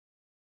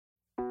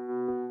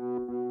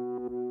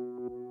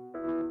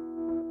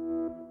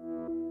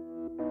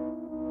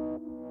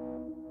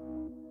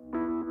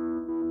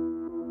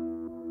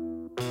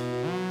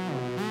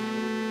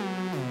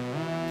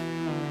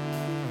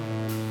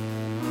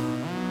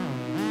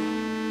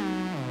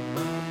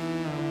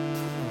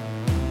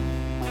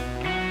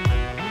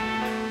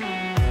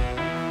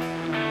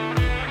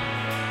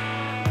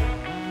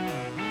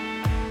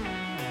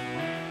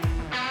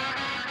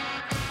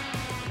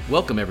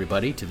Welcome,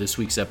 everybody, to this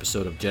week's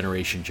episode of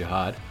Generation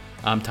Jihad.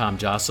 I'm Tom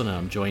Jocelyn, and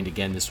I'm joined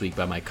again this week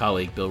by my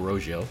colleague, Bill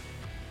Roggio.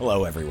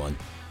 Hello, everyone.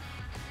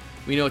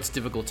 We know it's a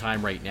difficult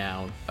time right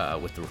now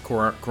with the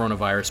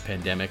coronavirus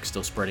pandemic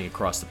still spreading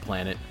across the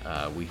planet.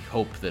 We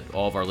hope that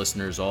all of our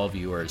listeners, all of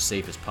you, are as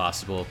safe as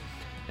possible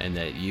and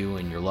that you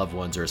and your loved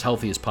ones are as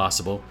healthy as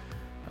possible.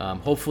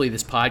 Hopefully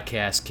this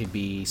podcast can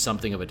be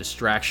something of a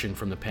distraction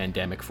from the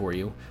pandemic for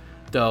you.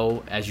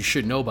 Though, as you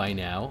should know by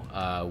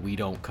now, we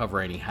don't cover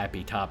any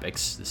happy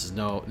topics. This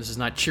is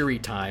not cheery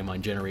time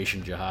on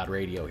Generation Jihad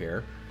Radio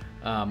here.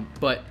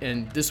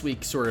 And this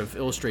week sort of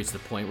illustrates the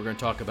point. We're going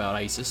to talk about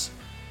ISIS,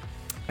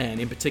 and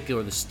in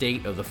particular the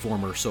state of the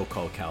former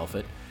so-called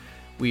caliphate.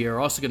 We are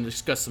also going to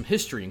discuss some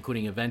history,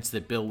 including events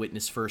that Bill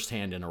witnessed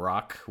firsthand in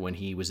Iraq when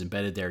he was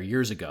embedded there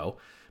years ago.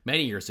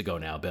 Many years ago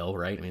now, Bill,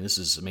 right? I mean, this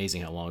is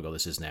amazing how long ago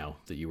this is now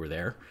that you were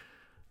there.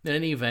 In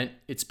any event,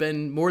 it's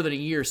been more than a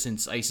year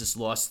since ISIS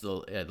lost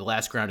the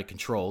last ground it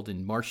controlled.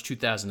 In March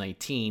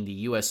 2019, the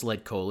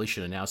U.S.-led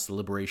coalition announced the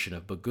liberation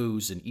of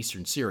Baghouz in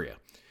eastern Syria.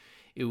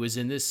 It was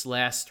in this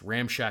last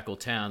ramshackle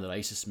town that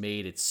ISIS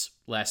made its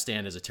last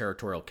stand as a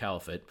territorial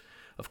caliphate.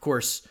 Of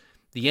course,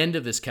 the end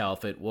of this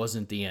caliphate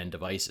wasn't the end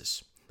of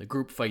ISIS. The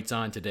group fights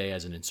on today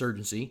as an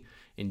insurgency.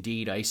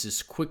 Indeed,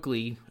 ISIS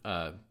quickly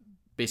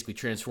basically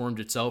transformed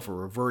itself or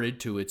reverted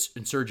to its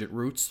insurgent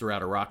roots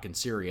throughout Iraq and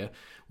Syria,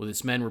 with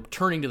its men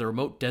returning to the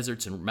remote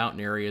deserts and mountain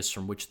areas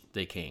from which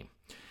they came.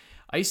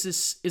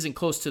 ISIS isn't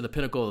close to the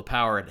pinnacle of the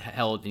power it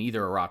held in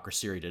either Iraq or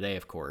Syria today,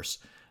 of course,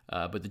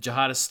 but the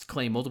jihadists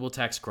claim multiple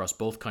attacks across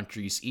both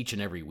countries each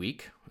and every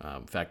week.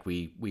 In fact,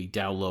 we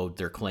download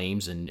their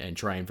claims and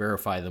try and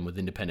verify them with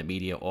independent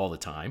media all the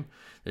time.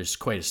 There's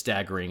quite a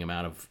staggering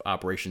amount of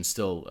operations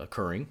still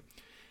occurring.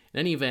 In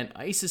any event,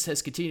 ISIS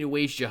has continued to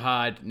wage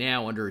jihad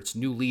now under its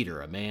new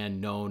leader, a man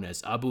known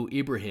as Abu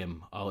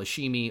Ibrahim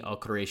al-Hashimi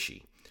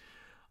al-Qureshi.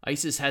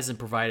 ISIS hasn't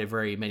provided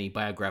very many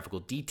biographical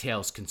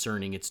details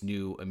concerning its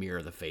new Emir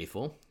of the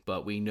Faithful,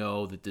 but we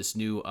know that this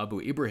new Abu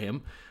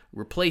Ibrahim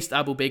replaced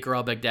Abu Bakr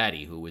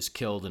al-Baghdadi, who was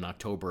killed in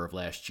October of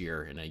last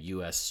year in a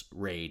U.S.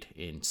 raid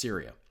in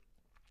Syria.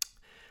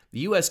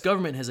 The U.S.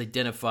 government has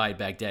identified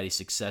Baghdadi's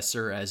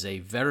successor as a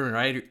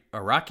veteran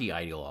Iraqi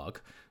ideologue,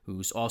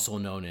 who's also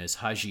known as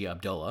Haji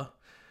Abdullah,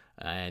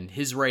 and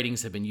his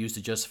writings have been used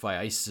to justify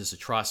ISIS's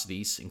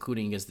atrocities,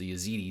 including against the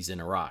Yazidis in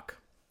Iraq.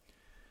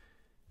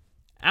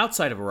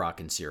 Outside of Iraq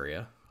and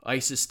Syria,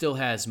 ISIS still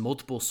has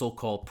multiple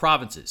so-called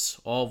provinces,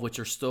 all of which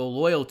are still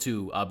loyal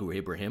to Abu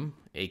Ibrahim,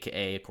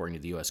 aka, according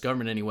to the U.S.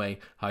 government anyway,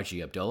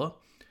 Haji Abdullah.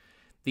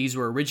 These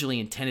were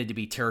originally intended to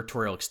be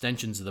territorial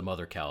extensions of the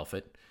Mother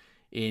Caliphate.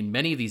 In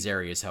many of these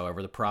areas,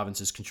 however, the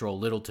provinces control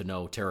little to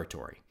no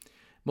territory.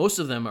 Most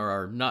of them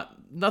are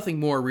nothing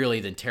more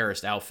really than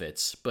terrorist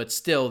outfits, but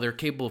still they're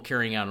capable of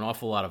carrying out an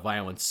awful lot of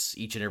violence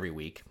each and every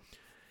week.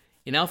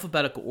 In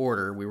alphabetical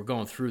order, we were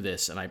going through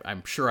this, and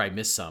I'm sure I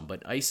missed some,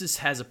 but ISIS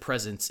has a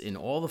presence in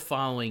all the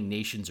following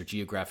nations or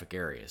geographic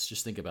areas.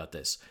 Just think about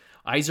this.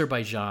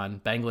 Azerbaijan,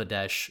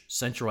 Bangladesh,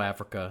 Central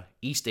Africa,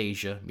 East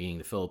Asia, meaning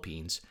the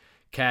Philippines,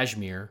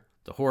 Kashmir,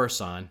 the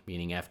Khorasan,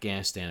 meaning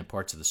Afghanistan and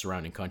parts of the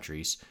surrounding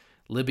countries,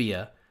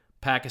 Libya,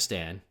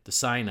 Pakistan, the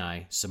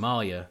Sinai,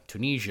 Somalia,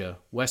 Tunisia,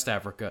 West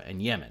Africa,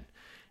 and Yemen.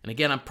 And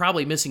again, I'm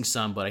probably missing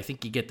some, but I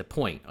think you get the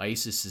point.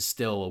 ISIS is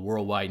still a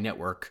worldwide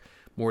network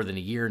more than a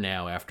year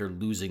now after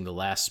losing the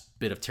last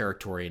bit of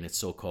territory in its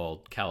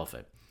so-called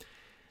caliphate.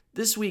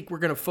 This week, we're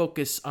going to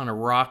focus on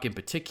Iraq in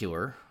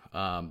particular.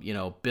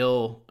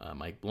 Bill,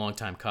 my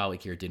longtime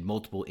colleague here, did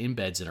multiple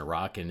embeds in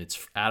Iraq, and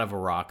it's out of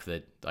Iraq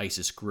that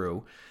ISIS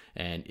grew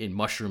and it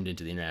mushroomed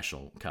into the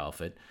international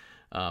caliphate.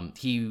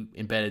 He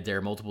embedded there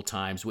multiple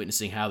times,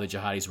 witnessing how the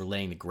jihadis were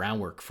laying the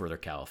groundwork for their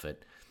caliphate.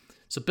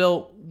 So,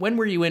 Bill, when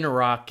were you in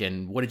Iraq,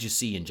 and what did you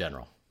see in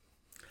general?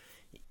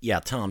 Yeah,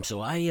 Tom,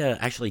 so I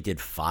actually did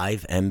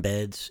 5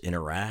 embeds in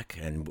Iraq,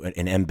 and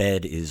an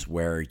embed is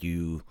where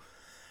you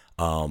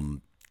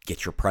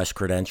get your press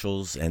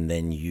credentials, and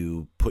then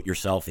you put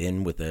yourself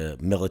in with a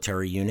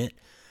military unit.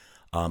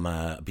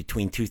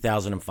 Between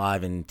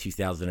 2005 and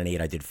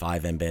 2008, I did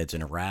 5 embeds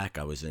in Iraq.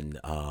 I was in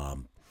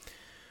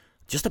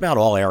just about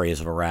all areas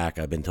of Iraq.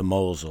 I've been to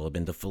Mosul, I've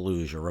been to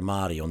Fallujah,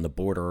 Ramadi, on the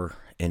border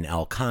in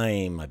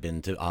Al-Qaim. I've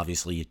been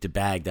obviously to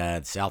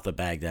Baghdad, south of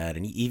Baghdad,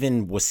 and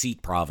even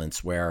Wasit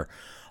province, where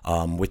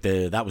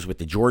that was with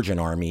the Georgian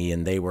army,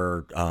 and they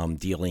were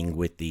dealing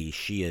with the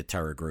Shia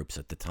terror groups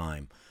at the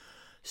time.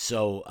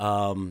 So,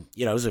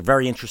 it was a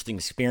very interesting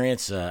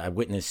experience. I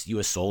witnessed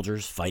U.S.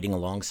 soldiers fighting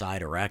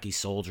alongside Iraqi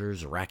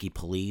soldiers, Iraqi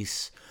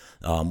police,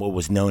 what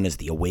was known as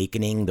the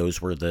Awakening. Those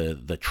were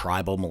the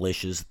tribal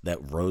militias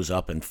that rose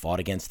up and fought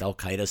against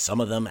al-Qaeda. Some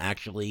of them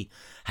actually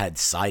had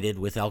sided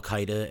with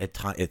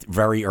al-Qaeda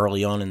very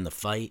early on in the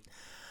fight.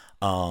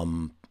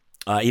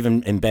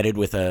 Even embedded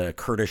with a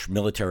Kurdish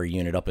military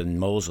unit up in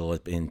Mosul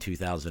in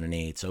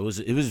 2008. So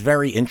it was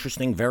very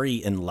interesting,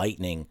 very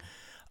enlightening.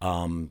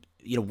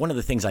 One of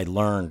the things I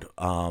learned,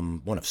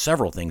 one of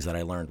several things that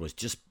I learned, was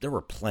just there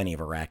were plenty of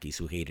Iraqis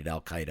who hated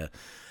al-Qaeda,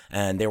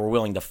 and they were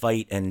willing to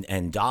fight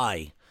and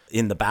die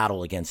in the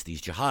battle against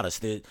these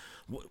jihadists.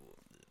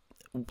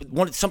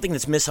 Something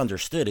that's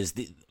misunderstood is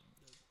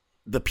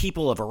the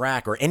people of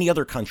Iraq or any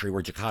other country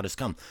where jihadists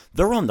come,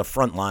 they're on the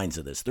front lines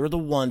of this. They're the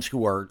ones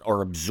who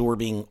are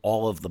absorbing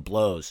all of the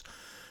blows.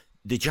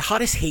 The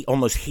jihadists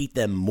almost hate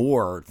them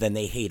more than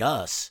they hate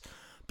us,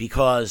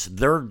 because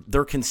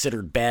they're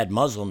considered bad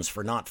Muslims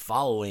for not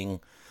following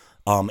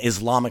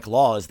Islamic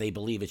law as they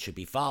believe it should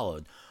be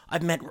followed.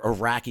 I've met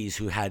Iraqis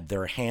who had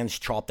their hands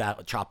chopped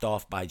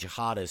off by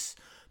jihadists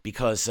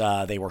because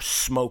they were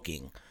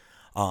smoking.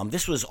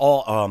 This was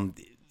all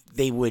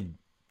they would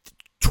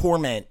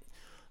torment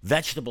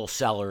vegetable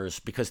sellers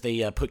because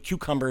they put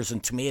cucumbers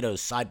and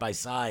tomatoes side by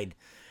side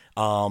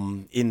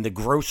in the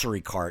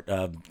grocery cart.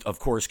 Of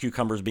course,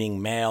 cucumbers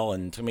being male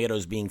and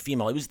tomatoes being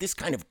female. It was this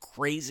kind of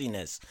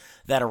craziness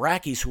that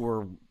Iraqis, who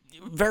were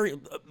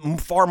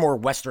far more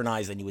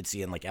westernized than you would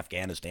see in like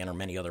Afghanistan or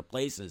many other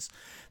places,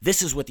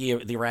 this is what the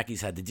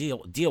Iraqis had to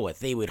deal with.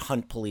 They would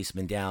hunt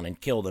policemen down and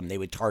kill them. They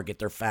would target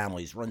their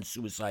families, run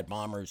suicide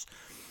bombers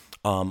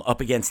up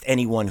against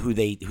anyone who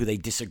they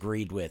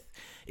disagreed with.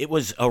 It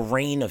was a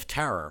reign of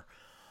terror.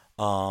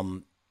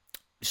 So,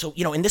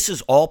 and this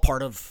is all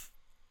part of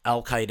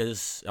Al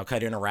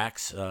Qaeda in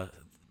Iraq's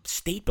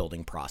state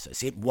building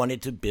process. It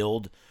wanted to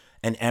build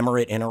an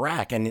emirate in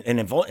Iraq, and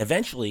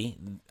eventually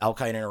Al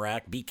Qaeda in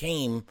Iraq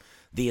became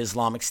the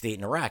Islamic State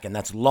in Iraq, and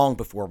that's long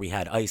before we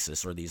had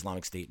ISIS or the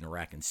Islamic State in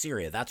Iraq and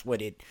Syria. That's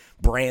what it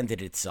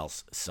branded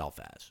itself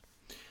as.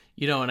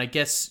 And I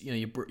guess,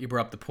 you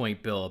brought up the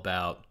point, Bill,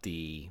 about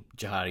the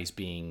jihadis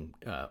being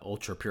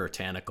ultra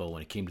puritanical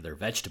when it came to their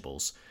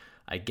vegetables.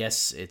 I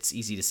guess it's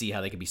easy to see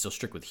how they can be so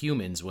strict with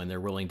humans when they're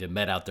willing to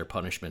met out their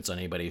punishments on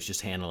anybody who's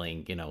just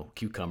handling,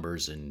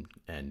 cucumbers and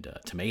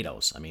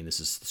tomatoes. I mean, this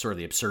is sort of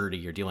the absurdity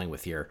you're dealing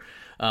with here.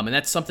 And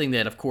that's something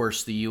that, of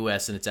course, the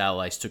U.S. and its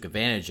allies took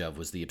advantage of,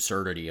 was the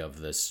absurdity of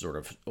this sort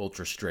of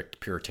ultra strict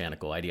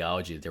puritanical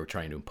ideology that they were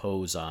trying to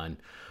impose on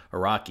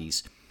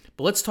Iraqis.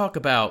 But let's talk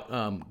about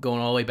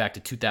going all the way back to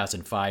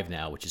 2005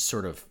 now, which is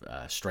sort of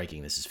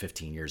striking. This is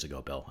 15 years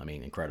ago, Bill. I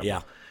mean, incredible.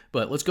 Yeah.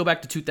 But let's go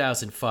back to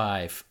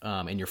 2005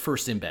 and your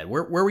first embed.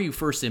 Where were you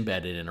first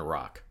embedded in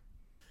Iraq?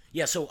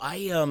 Yeah, so I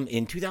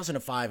in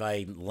 2005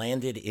 I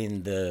landed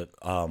in the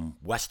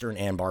western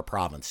Anbar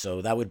province.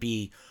 So that would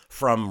be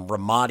from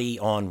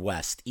Ramadi on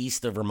west.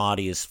 East of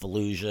Ramadi is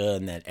Fallujah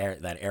and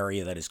that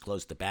area that is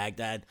close to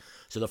Baghdad.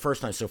 So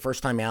first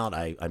time out,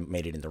 I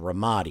made it into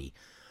Ramadi.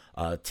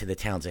 To the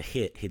towns of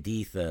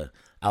Haditha,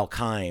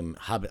 Al-Qaim,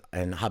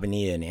 and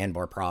Habaniya in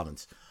Anbar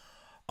province.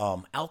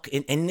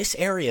 In this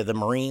area, the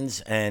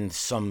Marines and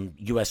some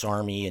U.S.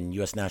 Army and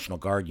U.S. National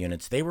Guard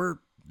units, they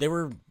were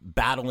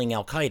battling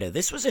Al-Qaeda.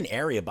 This was an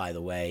area, by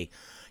the way,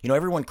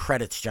 everyone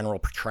credits General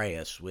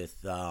Petraeus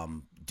with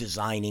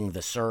designing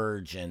the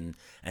surge and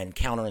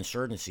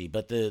counterinsurgency,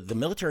 but the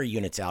military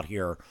units out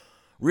here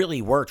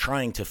really were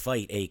trying to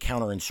fight a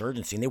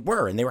counterinsurgency,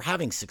 and they were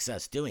having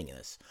success doing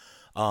this.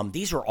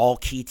 These are all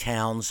key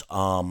towns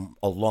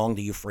along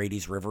the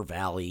Euphrates River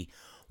Valley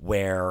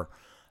where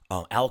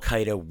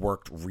Al-Qaeda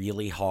worked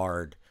really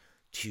hard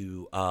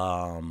to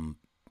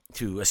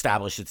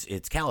establish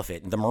its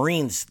caliphate. And the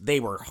Marines, they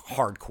were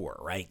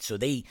hardcore, right? So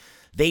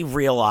they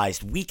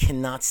realized we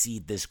cannot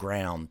cede this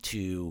ground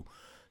to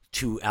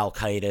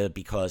Al-Qaeda,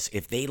 because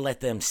if they let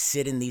them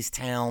sit in these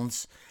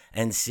towns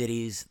and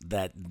cities,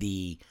 that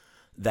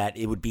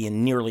it would be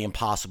nearly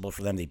impossible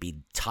for them. They'd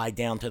be tied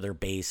down to their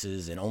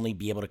bases and only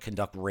be able to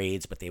conduct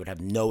raids, but they would have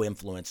no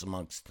influence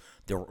amongst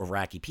the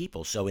Iraqi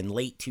people. So in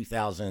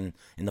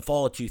the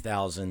fall of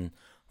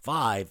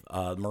 2005,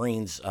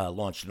 Marines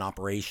launched an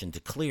operation to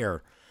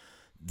clear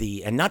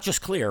and not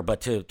just clear,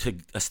 but to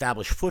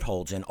establish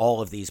footholds in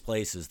all of these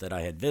places that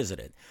I had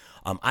visited.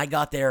 I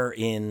got there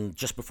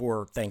just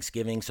before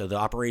Thanksgiving, so the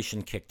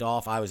operation kicked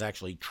off. I was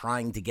actually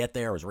trying to get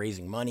there. I was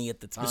raising money at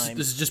the time.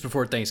 This is just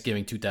before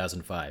Thanksgiving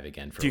 2005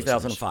 again. For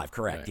 2005, listeners.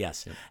 Correct, right.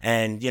 Yes. Yep.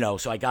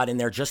 And, so I got in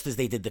there just as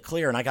they did the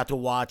clear, and I got to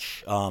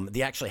watch,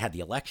 they actually had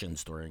the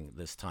elections during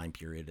this time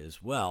period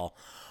as well.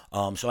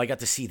 So I got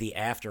to see the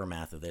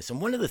aftermath of this.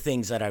 And one of the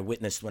things that I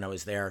witnessed when I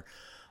was there,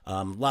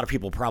 a lot of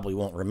people probably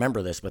won't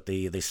remember this, but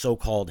the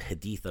so-called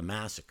Haditha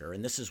massacre.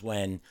 And this is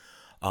when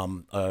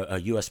a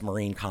U.S.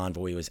 Marine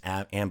convoy was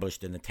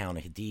ambushed in the town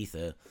of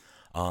Haditha.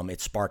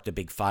 It sparked a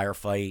big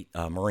firefight.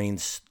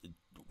 Marines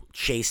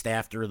chased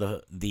after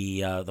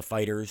the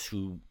fighters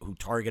who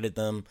targeted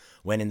them,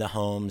 went into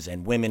homes,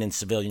 and women and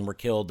civilians were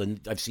killed. And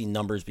I've seen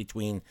numbers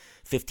between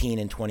 15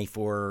 and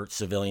 24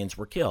 civilians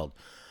were killed.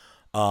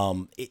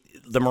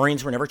 The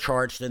Marines were never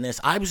charged in this.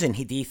 I was in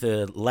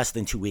Haditha less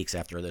than 2 weeks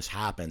after this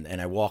happened,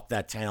 and I walked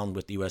that town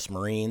with the U.S.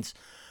 Marines.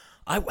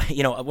 I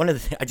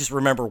just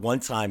remember one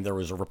time there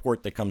was a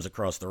report that comes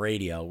across the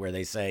radio where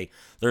they say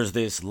there's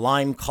this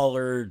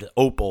lime-colored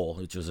Opel,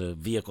 which is a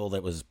vehicle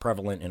that was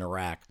prevalent in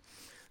Iraq,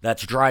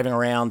 that's driving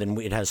around, and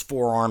it has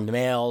 4 armed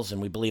males, and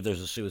we believe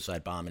there's a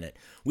suicide bomb in it.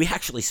 We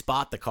actually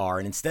spot the car,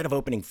 and instead of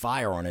opening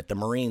fire on it, the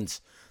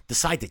Marines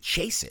decide to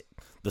chase it,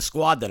 the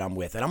squad that I'm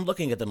with, and I'm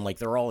looking at them like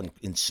they're all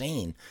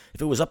insane.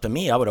 If it was up to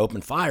me, I would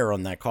open fire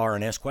on that car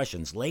and ask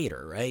questions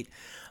later, right?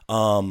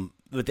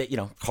 But they,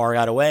 car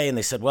got away, and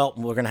they said, well,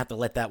 we're going to have to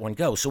let that one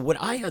go. So what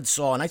I had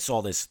saw, and I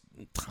saw this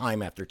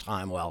time after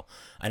time,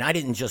 and I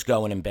didn't just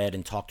go in bed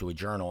and talk to a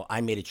journal. I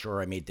made it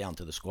sure I made down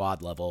to the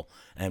squad level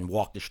and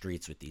walked the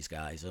streets with these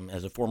guys.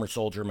 As a former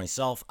soldier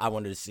myself, I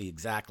wanted to see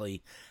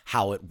exactly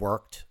how it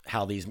worked,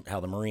 how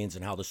the Marines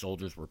and how the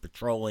soldiers were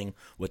patrolling,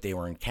 what they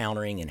were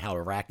encountering, and how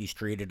Iraqis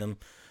treated them.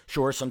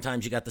 Sure,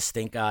 sometimes you got the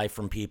stink eye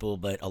from people,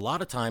 but a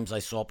lot of times I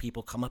saw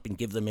people come up and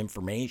give them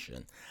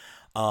information.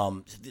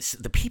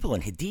 The people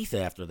in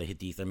Haditha after the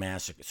Haditha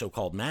massacre,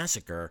 so-called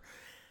massacre,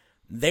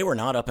 they were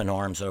not up in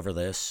arms over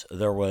this.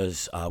 There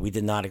was, we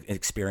did not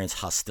experience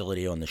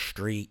hostility on the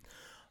street.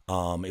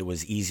 It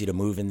was easy to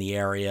move in the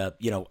area.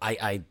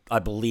 I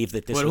believe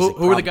that this But was.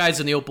 who were the guys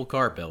in the Opal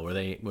car, Bill? Were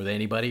they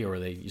anybody, or were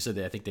they? You said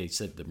I think they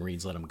said the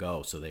Marines let them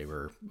go, so they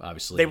were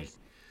obviously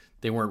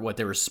they weren't what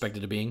they were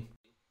suspected of being.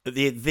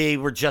 They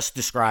were just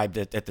described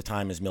at the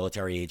time as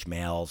military-age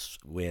males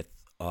with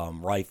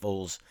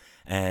rifles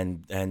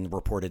and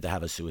reported to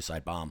have a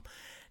suicide bomb.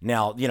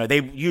 Now,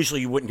 they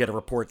usually you wouldn't get a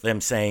report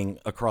them saying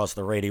across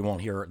the radio, you won't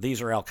hear, these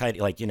are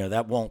Al-Qaeda,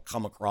 that won't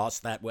come across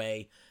that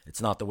way.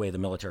 It's not the way the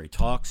military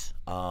talks.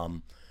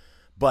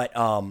 But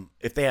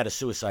if they had a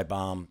suicide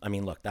bomb, I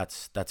mean, look,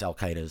 that's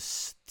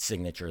Al-Qaeda's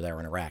signature there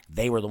in Iraq.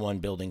 They were the one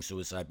building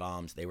suicide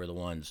bombs. They were the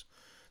ones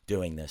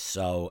doing this.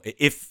 So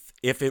if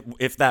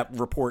that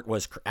report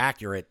was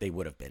accurate, they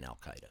would have been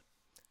Al-Qaeda.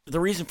 The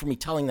reason for me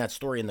telling that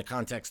story in the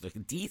context of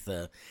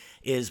Haditha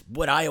is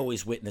what I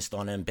always witnessed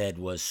on Embed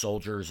was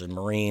soldiers and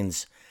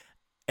Marines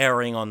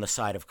erring on the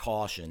side of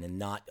caution and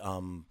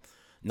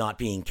not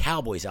being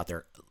cowboys out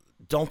there.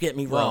 Don't get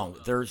me wrong.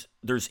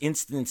 There's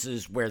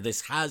instances where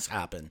this has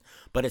happened,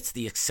 but it's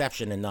the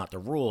exception and not the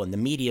rule. And the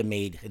media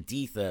made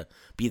Haditha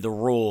be the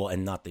rule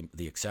and not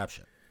the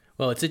exception.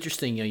 Well, it's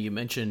interesting. You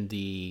mentioned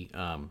the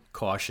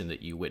caution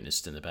that you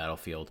witnessed in the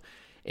battlefield.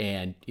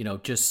 And,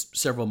 just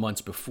several months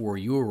before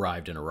you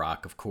arrived in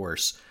Iraq, of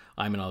course,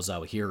 Ayman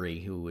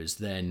al-Zawahiri, who was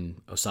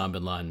then Osama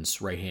bin Laden's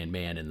right-hand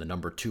man and the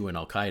number 2 in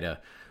al-Qaeda,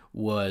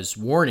 was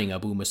warning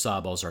Abu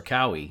Musab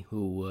al-Zarqawi,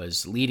 who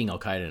was leading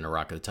al-Qaeda in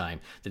Iraq at the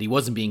time, that he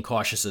wasn't being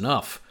cautious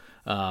enough.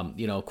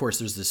 Of course,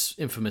 there's this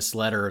infamous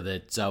letter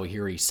that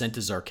Zawahiri sent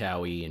to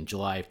Zarqawi in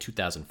July of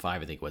 2005,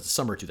 I think it was, the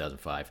summer of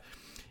 2005,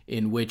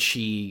 in which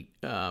he,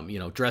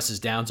 dresses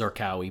down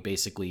Zarqawi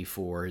basically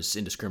for his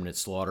indiscriminate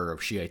slaughter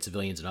of Shiite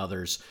civilians and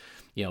others.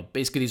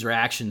 Basically these are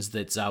actions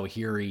that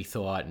Zawahiri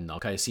thought and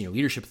Al-Qaeda senior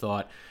leadership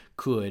thought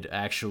could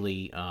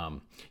actually,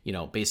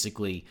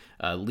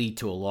 lead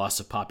to a loss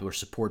of popular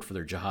support for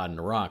their jihad in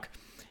Iraq.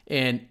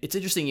 And it's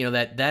interesting,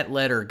 that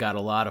letter got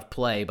a lot of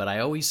play, but I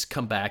always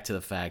come back to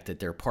the fact that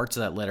there are parts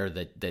of that letter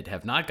that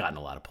have not gotten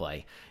a lot of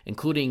play,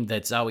 including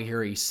that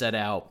Zawahiri set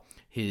out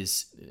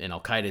his and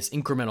Al-Qaeda's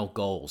incremental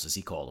goals, as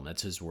he called them.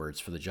 That's his words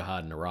for the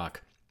jihad in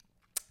Iraq.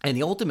 And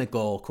the ultimate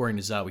goal, according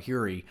to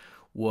Zawahiri,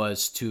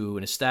 was to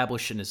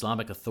establish an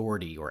Islamic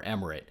authority or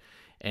emirate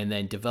and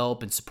then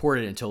develop and support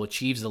it until it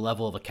achieves the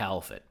level of a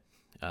caliphate,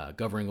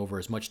 governing over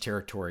as much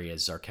territory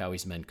as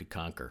Zarqawi's men could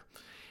conquer.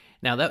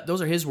 Now,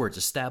 those are his words,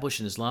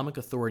 establish an Islamic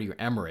authority or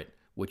emirate,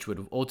 which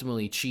would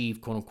ultimately achieve,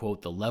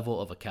 quote-unquote, the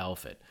level of a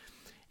caliphate.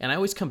 And I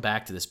always come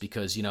back to this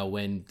because,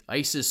 when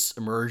ISIS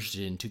emerged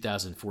in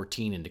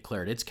 2014 and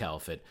declared its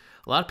caliphate,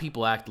 a lot of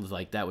people acted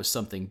like that was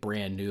something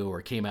brand new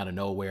or came out of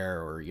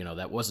nowhere, or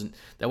that wasn't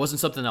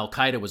something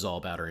Al-Qaeda was all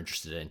about or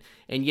interested in.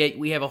 And yet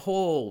we have a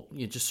whole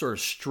just sort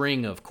of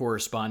string of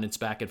correspondence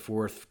back and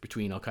forth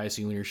between Al-Qaeda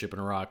senior leadership in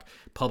Iraq,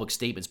 public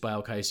statements by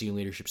Al-Qaeda senior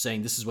leadership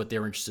saying this is what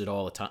they're interested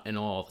in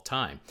all the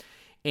time.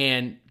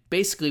 And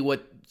basically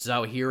what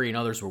Zawahiri and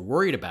others were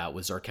worried about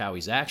with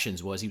Zarqawi's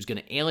actions was he was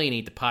going to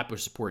alienate the popular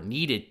support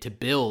needed to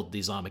build the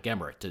Islamic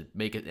Emirate, to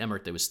make an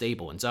emirate that was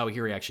stable. And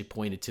Zawahiri actually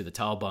pointed to the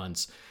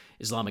Taliban's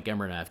Islamic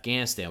Emirate in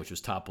Afghanistan, which was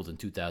toppled in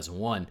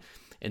 2001.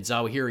 And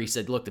Zawahiri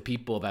said, look, the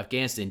people of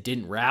Afghanistan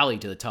didn't rally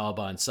to the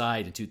Taliban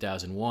side in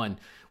 2001.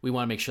 We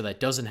want to make sure that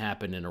doesn't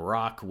happen in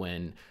Iraq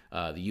when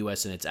the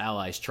U.S. and its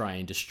allies try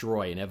and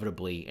destroy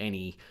inevitably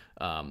any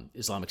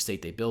Islamic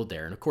State they build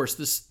there. And of course,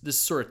 this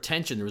sort of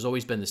tension, there has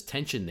always been this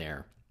tension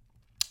there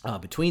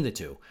between the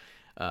two,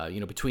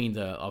 between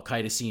the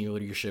Al-Qaeda senior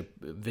leadership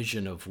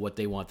vision of what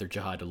they want their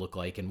jihad to look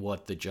like and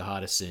what the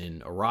jihadists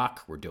in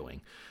Iraq were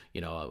doing.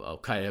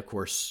 Al-Qaeda, of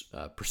course,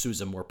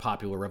 pursues a more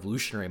popular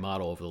revolutionary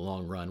model over the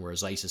long run,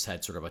 whereas ISIS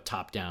had sort of a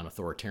top-down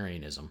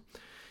authoritarianism.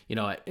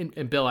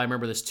 And Bill, I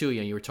remember this too.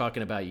 You were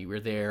talking about you were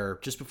there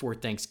just before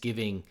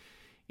Thanksgiving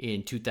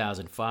in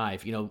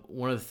 2005.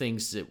 One of the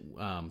things that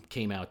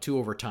came out too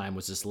over time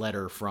was this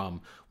letter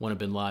from one of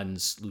bin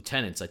Laden's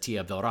lieutenants,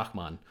 Atiyah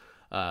Abdel-Rahman.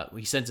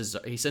 He sends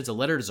a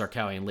letter to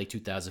Zarqawi in late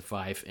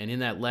 2005, and in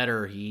that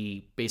letter,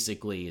 he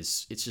basically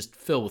it's just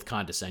filled with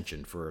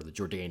condescension for the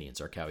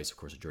Jordanians. Zarqawi is, of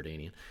course, a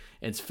Jordanian,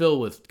 and it's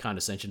filled with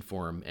condescension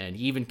for him. And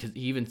he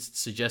even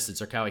suggested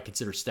Zarqawi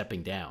consider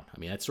stepping down. I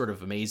mean, that's sort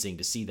of amazing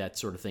to see that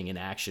sort of thing in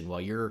action while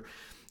you're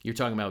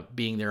talking about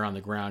being there on the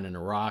ground in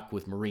Iraq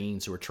with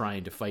Marines who are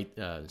trying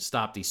to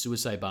stop these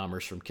suicide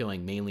bombers from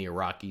killing mainly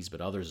Iraqis,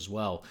 but others as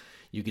well.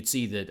 you could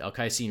see that Al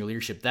Qaeda senior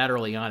leadership that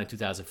early on in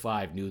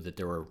 2005 knew that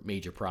there were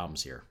major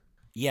problems here.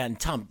 Yeah, and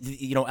Tom,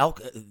 Al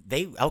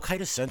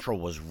Qaeda Central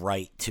was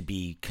right to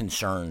be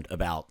concerned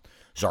about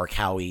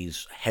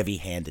Zarqawi's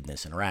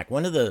heavy-handedness in Iraq.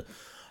 One of the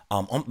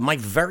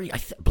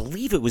I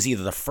believe it was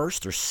either the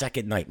first or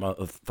second night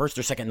of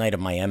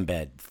my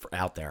embed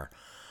out there.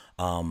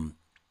 I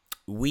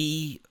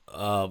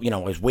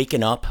was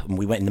waking up and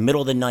we went in the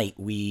middle of the night.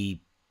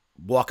 We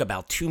walk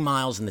about 2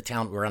 miles in the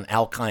town. We're on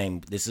Al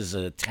Qaim. This is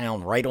a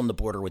town right on the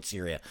border with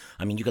Syria.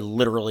 I mean, you could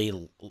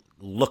literally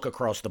look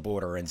across the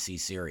border and see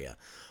Syria.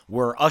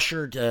 We're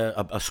ushered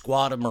a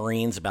squad of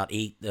Marines, about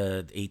 8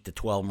 to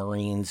 12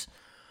 Marines,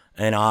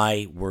 and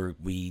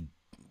we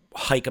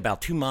hike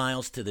about 2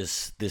 miles to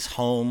this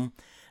home,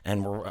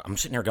 and I'm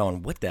sitting there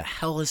going, what the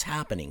hell is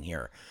happening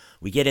here?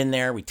 We get in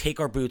there, we take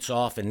our boots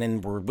off, and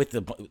then we're with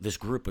this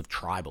group of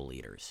tribal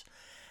leaders.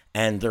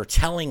 And they're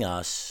telling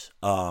us,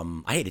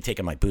 I hated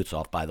taking my boots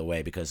off, by the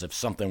way, because if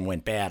something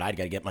went bad, I'd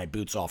got to get my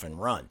boots off and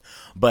run.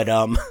 But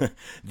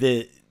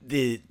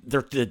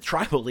the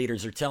tribal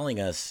leaders are telling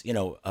us,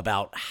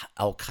 about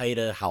Al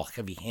Qaeda, how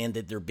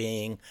heavy-handed they're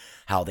being,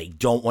 how they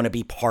don't want to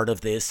be part of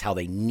this, how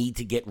they need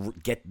to get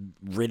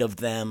rid of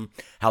them,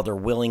 how they're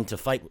willing to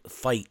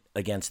fight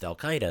against Al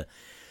Qaeda.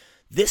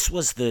 This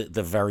was the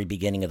very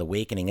beginning of the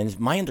awakening, and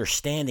my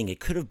understanding, it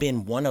could have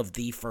been one of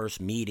the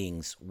first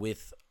meetings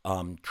with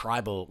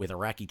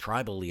Iraqi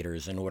tribal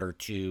leaders in order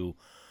to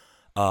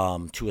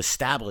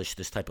establish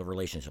this type of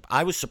relationship.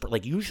 I was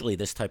surprised. Usually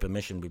this type of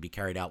mission would be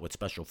carried out with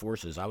special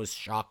forces. I was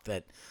shocked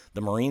that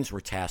the Marines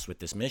were tasked with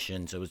this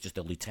mission. So it was just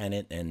a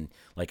lieutenant and,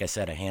 like I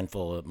said, a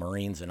handful of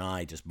Marines and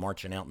I just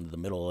marching out into the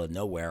middle of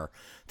nowhere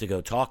to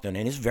go talk to them.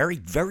 And it's very,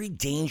 very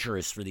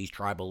dangerous for these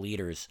tribal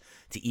leaders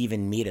to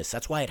even meet us.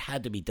 That's why it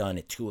had to be done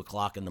at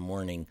 2:00 in the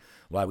morning.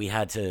 Why we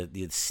had to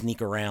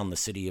sneak around the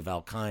city of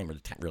Al Qaim, or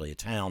really a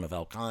town of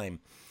Al Qaim,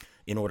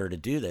 in order to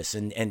do this.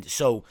 And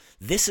so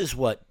this is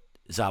what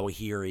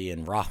Zawahiri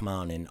and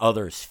Rahman and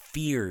others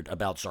feared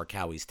about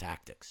Zarqawi's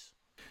tactics.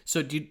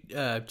 So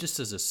just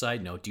as a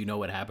side note, do you know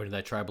what happened to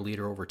that tribal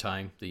leader over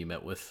time that you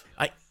met with?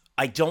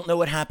 I don't know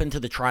what happened to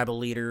the tribal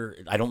leader.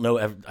 I don't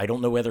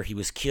know whether he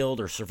was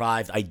killed or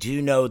survived. I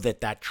do know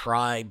that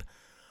tribe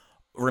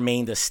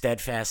remained a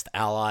steadfast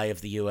ally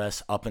of the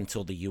U.S. up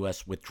until the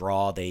U.S.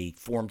 withdrawal. They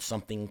formed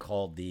something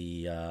called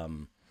the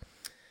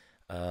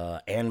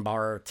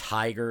Anbar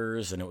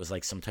Tigers, and it was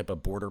like some type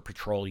of border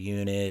patrol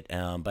unit.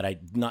 But I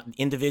not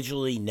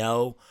individually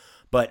know,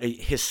 but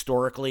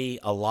historically,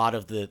 a lot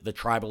of the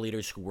tribal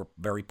leaders who were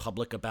very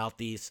public about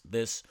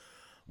this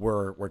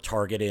were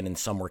targeted, and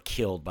some were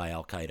killed by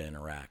Al Qaeda in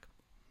Iraq.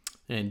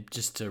 And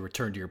just to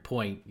return to your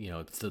point,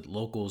 it's the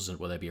locals,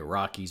 whether they be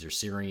Iraqis or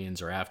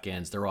Syrians or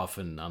Afghans, they're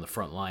often on the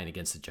front line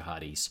against the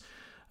jihadis.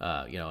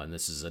 And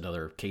this is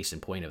another case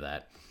in point of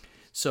that.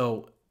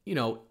 So,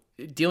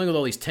 dealing with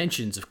all these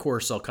tensions, of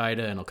course, Al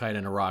Qaeda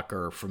in Iraq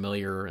are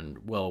familiar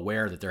and well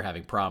aware that they're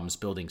having problems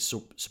building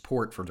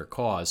support for their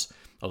cause,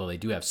 although they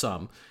do have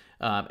some.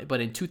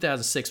 But in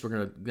 2006, we're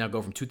going to now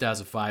go from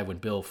 2005 when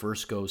Bill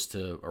first goes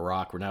to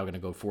Iraq. We're now going to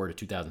go forward to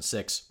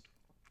 2006.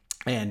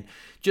 And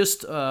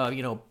just,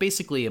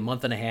 basically a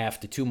month and a half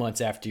to 2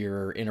 months after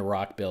you're in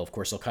Iraq, Bill, of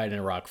course, Al Qaeda in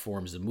Iraq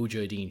forms the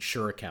Mujahideen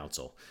Shura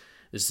Council.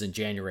 This is in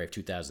January of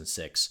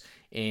 2006.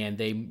 And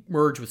they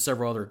merge with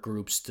several other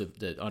groups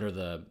under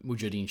the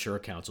Mujahideen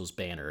Shura Council's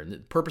banner. And the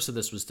purpose of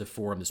this was to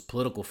form this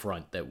political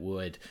front that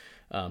would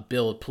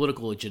build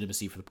political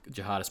legitimacy for the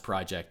jihadist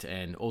project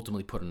and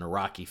ultimately put an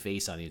Iraqi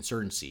face on the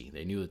insurgency.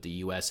 They knew that the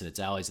U.S. and its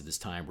allies at this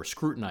time were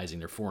scrutinizing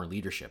their foreign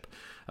leadership.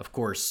 Of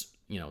course,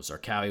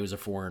 Zarqawi was a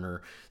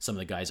foreigner. Some of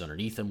the guys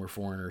underneath him were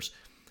foreigners.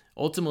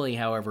 Ultimately,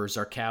 however,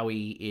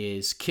 Zarqawi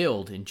is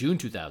killed in June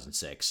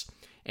 2006.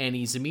 And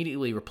he's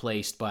immediately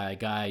replaced by a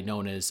guy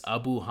known as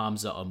Abu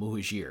Hamza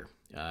al-Muhajir,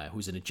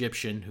 who's an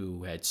Egyptian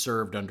who had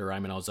served under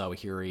Ayman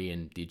al-Zawahiri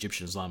and the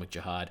Egyptian Islamic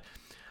Jihad.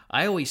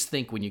 I always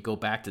think when you go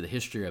back to the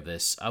history of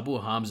this, Abu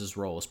Hamza's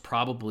role is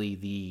probably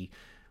the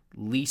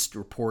least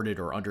reported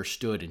or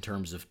understood in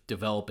terms of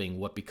developing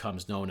what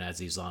becomes known as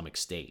the Islamic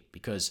State,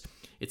 because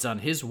it's on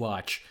his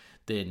watch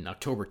that in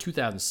October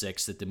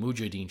 2006 that the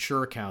Mujahideen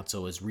Shura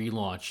Council is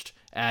relaunched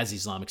as the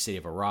Islamic State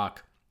of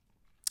Iraq.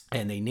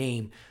 And they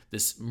name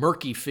this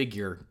murky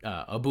figure,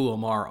 Abu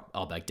Omar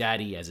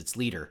al-Baghdadi, as its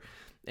leader.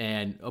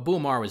 And Abu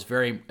Omar was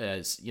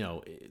there's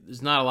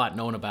not a lot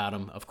known about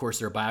him. Of course,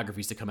 there are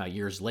biographies that come out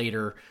years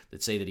later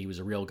that say that he was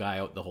a real guy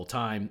out the whole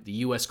time. The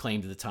U.S.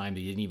 claimed at the time that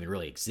he didn't even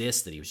really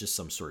exist, that he was just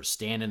some sort of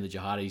stand-in the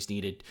jihadis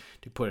needed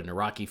to put an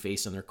Iraqi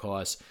face on their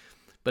cause.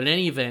 But in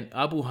any event,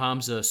 Abu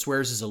Hamza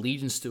swears his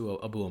allegiance to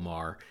Abu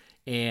Omar.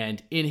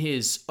 And in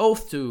his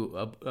oath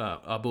to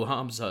Abu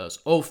Hamza's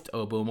oath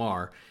to Abu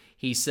Omar,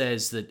 he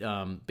says that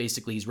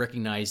basically he's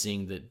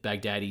recognizing that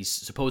Baghdadi's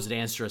supposed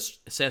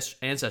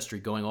ancestry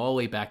going all the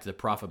way back to the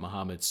Prophet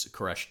Muhammad's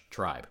Quraysh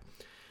tribe.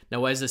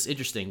 Now, why is this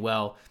interesting?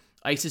 Well,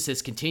 ISIS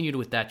has continued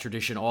with that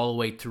tradition all the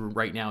way through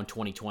right now in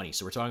 2020.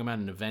 So we're talking about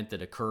an event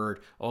that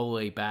occurred all the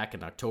way back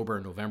in October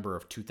and November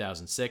of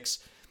 2006.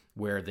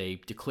 where they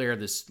declare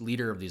this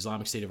leader of the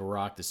Islamic State of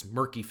Iraq, this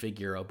murky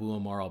figure, Abu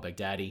Omar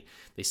al-Baghdadi.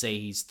 They say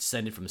he's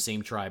descended from the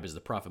same tribe as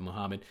the Prophet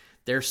Muhammad.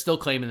 They're still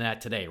claiming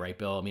that today, right,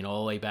 Bill? I mean,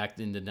 all the way back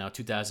into now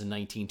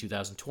 2019,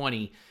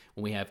 2020,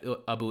 when we have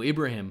Abu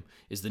Ibrahim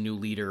is the new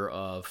leader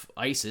of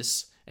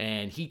ISIS,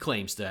 and he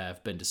claims to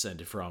have been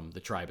descended from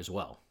the tribe as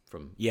well.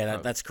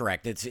 That's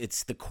correct.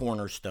 It's the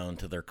cornerstone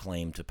to their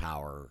claim to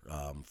power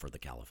for the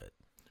caliphate.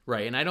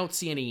 Right, and I don't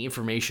see any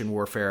information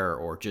warfare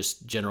or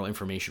just general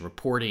information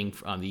reporting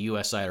on the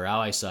U.S. side or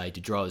ally side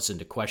to draw this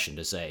into question,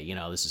 to say,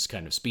 this is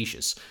kind of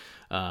specious.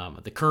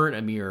 The current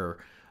emir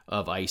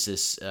of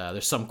ISIS,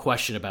 there's some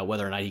question about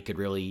whether or not he could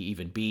really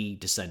even be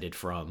descended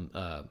from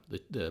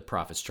the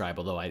Prophet's tribe,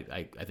 although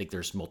I think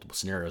there's multiple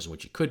scenarios in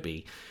which he could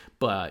be.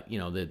 But,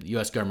 the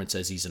U.S. government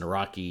says he's an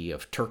Iraqi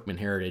of Turkmen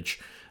heritage.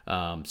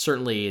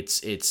 Certainly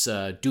it's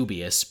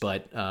dubious,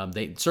 but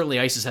certainly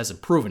ISIS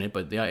hasn't proven it,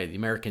 but the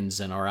Americans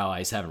and our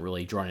allies haven't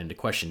really drawn it into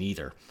question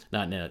either.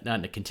 Not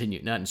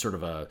in sort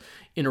of a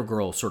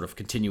integral sort of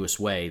continuous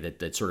way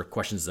that sort of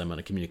questions them on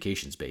a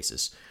communications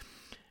basis.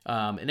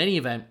 In any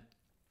event,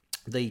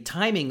 the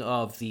timing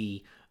of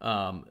the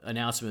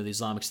announcement of the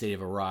Islamic State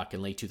of Iraq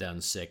in late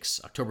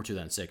 2006, October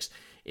 2006,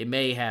 it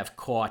may have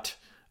caught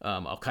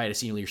Al-Qaeda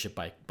senior leadership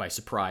by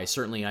surprise.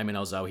 Certainly, Ayman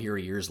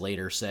al-Zawahiri years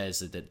later says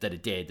that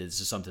it did. That this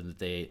is something that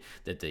the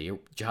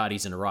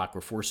jihadis in Iraq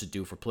were forced to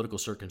do for political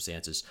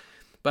circumstances.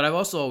 But I've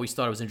also always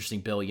thought it was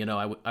interesting, Bill.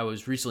 I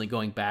was recently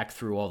going back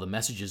through all the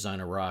messages on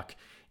Iraq,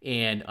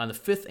 and on the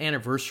 5th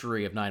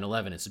anniversary of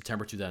 9/11 in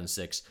September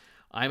 2006,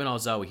 Ayman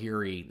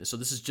al-Zawahiri, so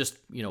this is just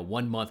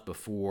 1 month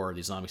before the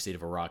Islamic State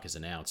of Iraq is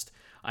announced,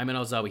 Ayman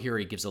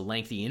al-Zawahiri gives a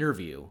lengthy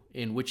interview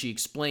in which he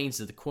explains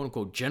that the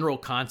quote-unquote general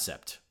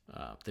concept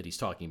that he's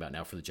talking about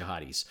now for the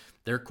jihadis,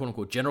 their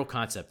quote-unquote general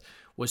concept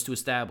was to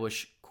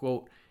establish,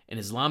 quote, an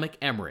Islamic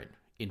emirate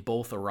in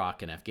both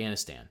Iraq and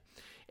Afghanistan.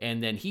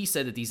 And then he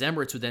said that these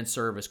emirates would then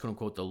serve as,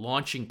 quote-unquote, the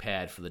launching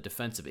pad for the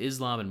defense of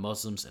Islam and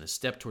Muslims and a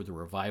step toward the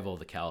revival of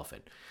the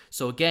caliphate.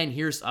 So again,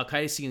 here's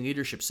Al-Qaeda senior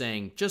leadership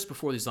saying, just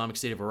before the Islamic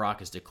State of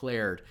Iraq is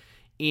declared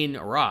in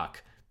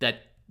Iraq,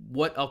 that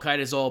what Al-Qaeda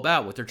is all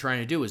about, what they're trying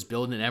to do is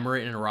build an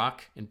emirate in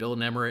Iraq and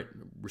build an emirate,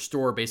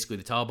 restore basically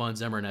the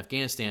Taliban's emirate in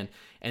Afghanistan,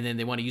 and then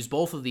they want to use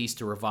both of these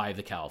to revive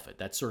the caliphate.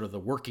 That's sort of the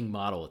working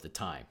model at the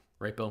time.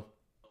 Right, Bill?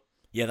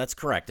 Yeah, that's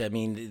correct. I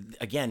mean,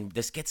 again,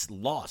 this gets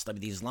lost. I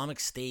mean, the Islamic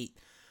State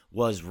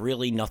was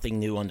really nothing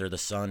new under the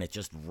sun. It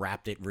just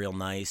wrapped it real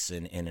nice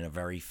and in a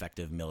very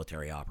effective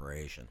military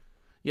operation.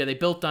 Yeah, they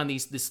built on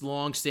this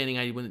long-standing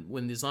idea.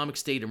 When the Islamic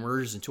State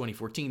emerges in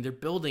 2014, they're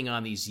building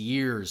on these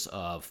years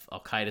of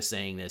Al-Qaeda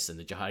saying this and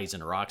the jihadis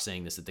in Iraq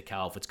saying this, that the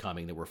caliphate's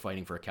coming, that we're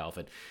fighting for a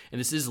caliphate.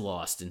 And this is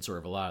lost in sort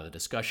of a lot of the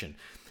discussion.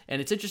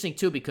 And it's interesting,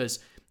 too, because,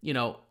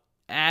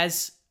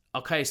 as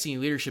Al-Qaeda senior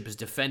leadership is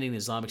defending the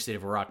Islamic State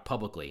of Iraq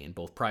publicly in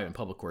both private and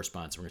public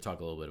correspondence, we're going to talk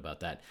a little bit about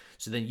that.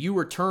 So then you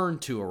return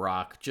to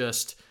Iraq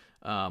just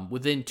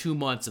within 2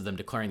 months of them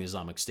declaring the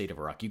Islamic State of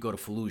Iraq. You go to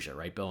Fallujah,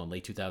 right, Bill, in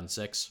late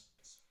 2006?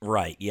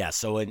 Right, yeah.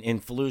 So in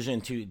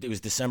Fallujah, it was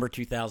December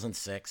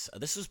 2006.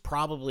 This is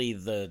probably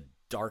the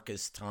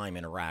darkest time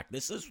in Iraq.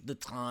 This is the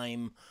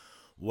time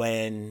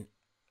when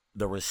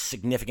there was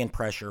significant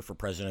pressure for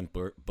President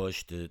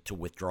Bush to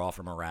withdraw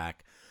from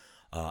Iraq.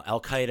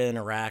 Al-Qaeda in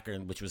Iraq,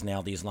 which was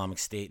now the Islamic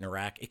State in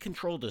Iraq, it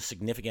controlled a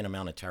significant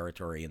amount of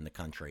territory in the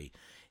country.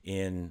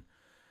 In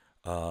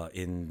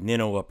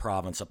Nineveh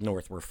province up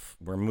north,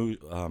 where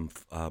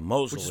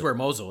Mosul, which is where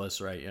Mosul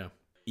is, right? Yeah.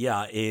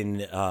 Yeah,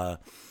 in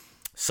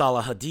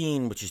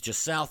Salahuddin, which is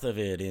just south of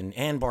it, in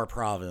Anbar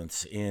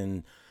province,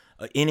 in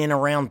and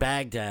around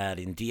Baghdad,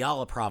 in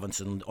Diyala province,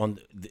 and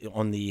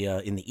in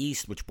the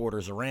east, which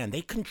borders Iran,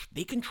 they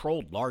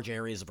controlled large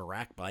areas of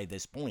Iraq by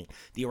this point.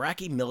 The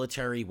Iraqi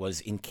military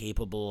was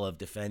incapable of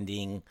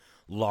defending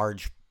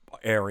large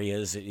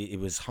areas. It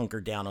was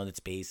hunkered down on its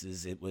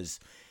bases. It was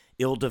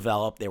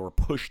ill-developed. They were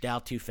pushed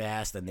out too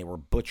fast, and they were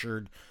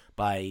butchered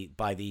by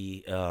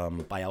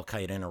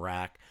Al-Qaeda in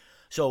Iraq.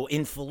 So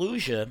in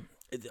Fallujah,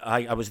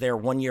 I was there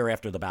 1 year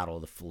after the Battle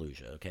of the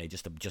Fallujah, okay,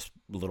 just a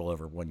little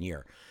over 1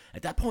 year.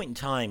 At that point in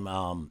time,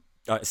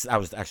 that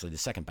was actually the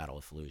second Battle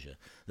of Fallujah.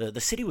 The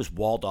city was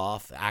walled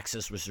off,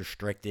 access was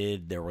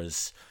restricted, there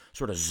was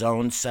sort of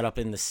zones set up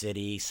in the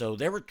city, so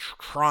they were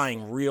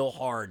trying real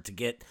hard to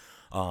get,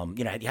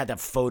 you had to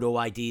have photo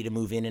ID to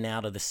move in and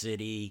out of the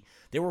city.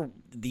 The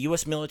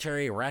U.S.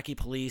 military, Iraqi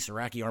police,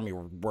 Iraqi army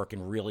were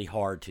working really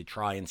hard to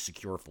try and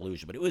secure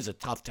Fallujah, but it was a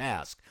tough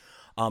task.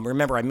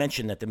 Remember, I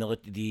mentioned that in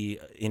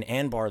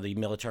Anbar, the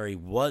military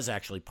was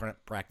actually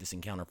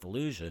practicing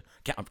counterinsurgency,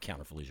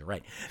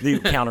 right? The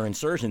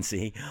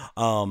counterinsurgency.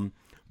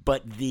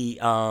 But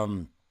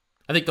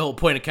I think the whole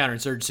point of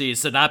counterinsurgency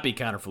is to not be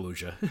counter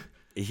Fallujah.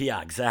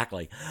 Yeah,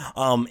 exactly.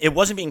 It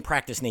wasn't being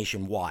practiced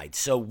nationwide.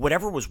 So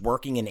whatever was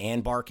working in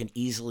Anbar can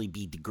easily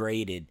be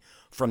degraded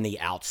from the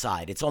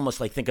outside. It's almost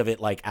like, think of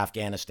it like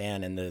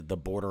Afghanistan and the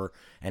border,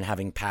 and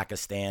having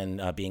Pakistan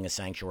being a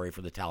sanctuary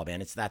for the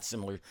Taliban. It's that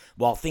similar.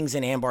 While things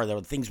in Anbar, though,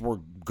 things were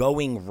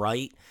going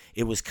right,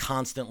 it was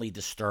constantly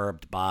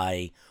disturbed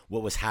by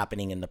what was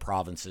happening in the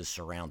provinces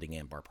surrounding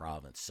Anbar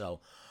province. So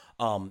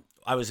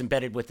I was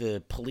embedded with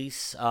the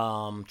police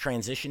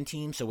transition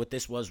team. So what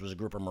this was a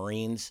group of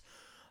Marines,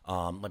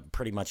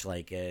 pretty much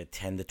like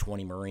 10 to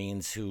 20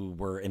 Marines who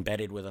were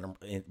embedded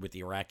with the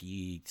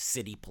Iraqi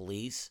city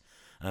police.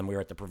 We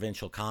were at the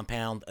provincial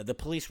compound. The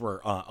police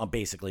were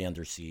basically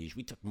under siege.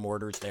 We took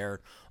mortars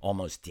there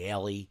almost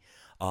daily.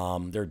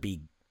 There'd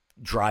be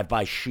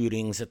drive-by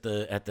shootings at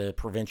the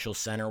provincial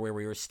center where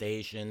we were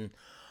stationed.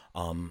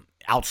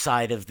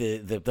 Outside of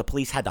the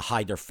police had to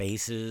hide their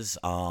faces.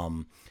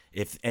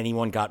 If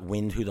anyone got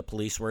wind who the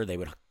police were, they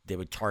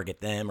would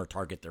target them or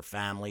target their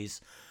families.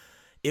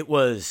 It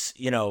was,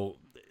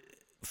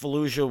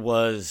 Fallujah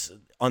was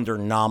under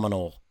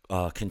nominal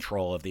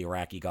control of the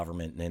Iraqi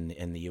government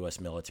and the U.S.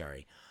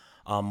 military.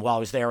 While I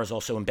was there, I was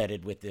also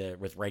embedded with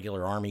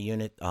regular Army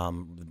unit,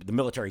 the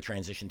military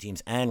transition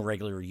teams, and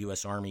regular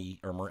U.S. Army,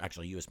 or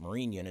actually U.S.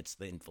 Marine units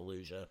in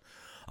Fallujah.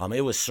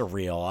 It was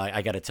surreal.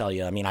 I got to tell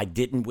you. I mean, I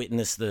didn't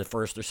witness the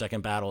first or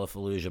second battle of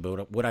Fallujah,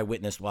 but what I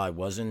witnessed while I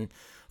was in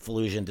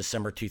Fallujah in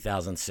December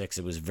 2006,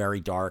 it was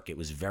very dark. It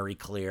was very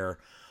clear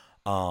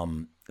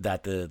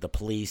that the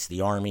police,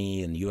 the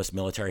Army, and the U.S.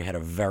 military had a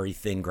very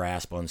thin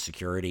grasp on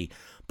security.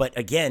 But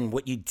again,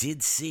 what you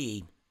did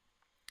see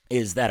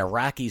is that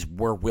Iraqis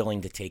were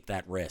willing to take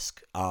that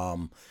risk.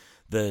 Al-Qaeda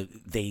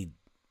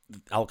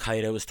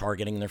was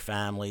targeting their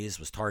families,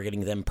 was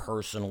targeting them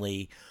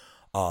personally,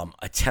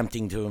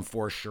 attempting to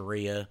enforce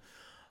Sharia.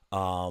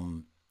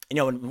 And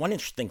one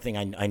interesting thing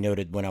I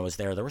noted when I was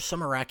there were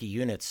some Iraqi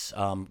units.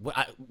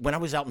 When I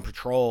was out in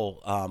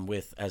patrol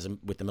with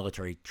the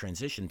military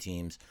transition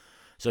teams,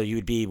 so you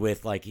would be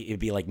with it'd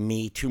be like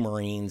me, 2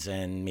 Marines,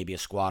 and maybe a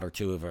squad or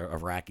 2 of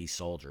Iraqi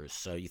soldiers.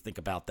 So you think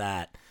about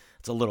that,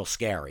 it's a little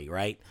scary,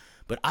 right?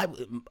 But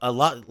a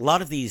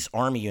lot of these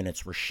Army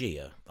units were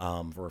Shia,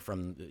 were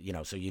from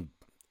so you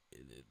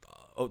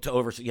to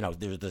over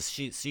there's the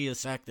Shia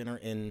sect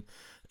in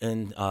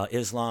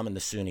Islam and the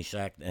Sunni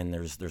sect, and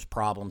there's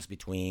problems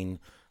between.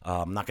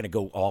 I'm not going to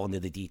go all into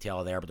the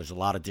detail there, but there's a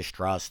lot of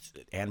distrust.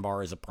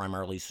 Anbar is a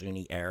primarily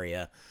Sunni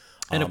area,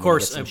 and of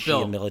course,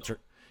 Shia military.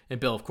 And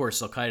Bill, of course,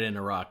 Al-Qaeda in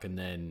Iraq and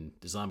then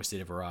the Islamic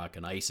State of Iraq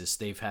and ISIS,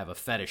 they have a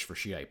fetish for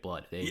Shiite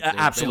blood.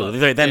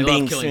 Absolutely. Them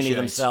being Sunni Shiites,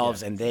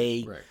 themselves, and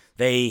they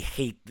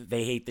hate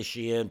the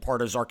Shia, and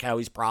part of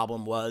Zarqawi's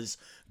problem was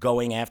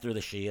going after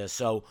the Shia.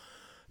 So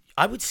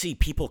I would see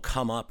people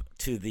come up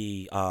to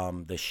the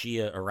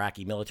Shia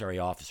Iraqi military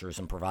officers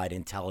and provide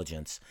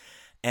intelligence.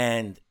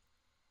 And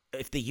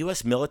if the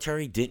U.S.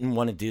 military didn't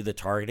want to do the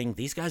targeting,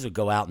 these guys would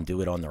go out and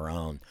do it on their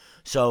own.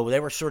 So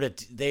they were sort of,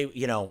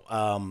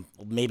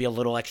 maybe a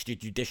little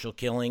extrajudicial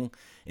killing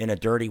in a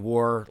dirty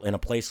war in a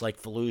place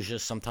like Fallujah.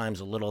 Sometimes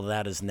a little of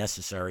that is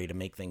necessary to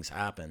make things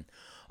happen.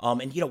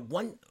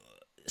 One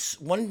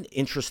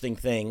interesting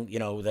thing,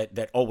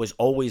 that was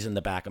always in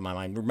the back of my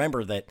mind.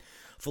 Remember that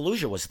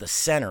Fallujah was the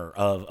center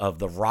of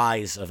the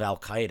rise of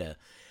Al-Qaeda.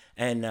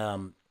 And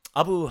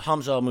Abu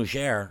Hamza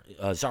al-Mujair,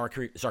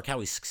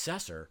 Zarqawi's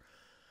successor,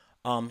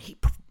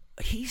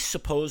 he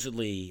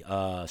supposedly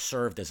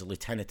served as a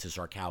lieutenant to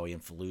Zarqawi in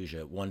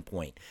Fallujah at one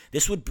point.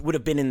 This would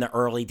have been in the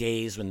early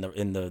days when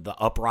the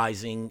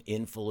uprising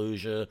in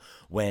Fallujah,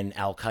 when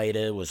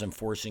Al-Qaeda was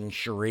enforcing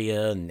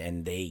Sharia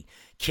and they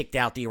kicked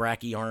out the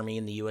Iraqi army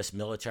and the U.S.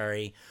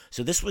 military.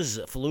 So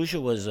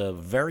Fallujah was a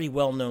very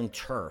well-known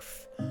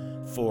turf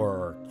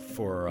for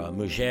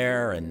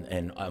Mujair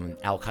and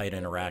Al-Qaeda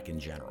in Iraq in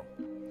general.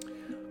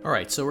 All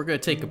right, so we're going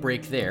to take a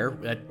break there.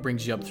 That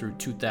brings you up through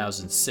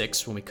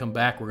 2006. When we come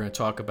back, we're going to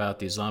talk about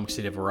the Islamic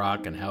State of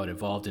Iraq and how it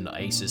evolved into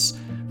ISIS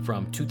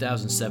from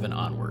 2007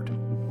 onward.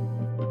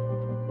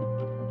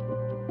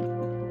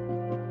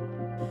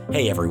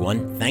 Hey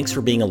everyone, thanks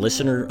for being a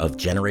listener of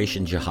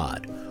Generation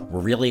Jihad. We're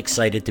really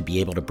excited to be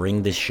able to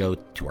bring this show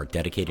to our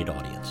dedicated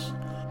audience.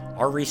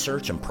 Our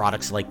research and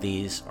products like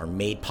these are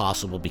made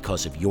possible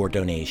because of your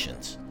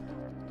donations.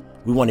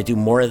 We want to do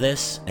more of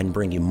this and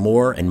bring you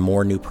more and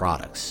more new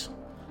products.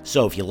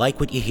 So if you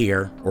like what you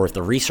hear, or if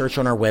the research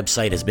on our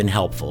website has been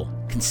helpful,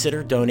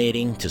 consider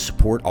donating to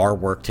support our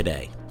work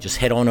today. Just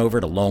head on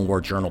over to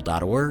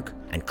longwarjournal.org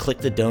and click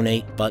the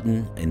donate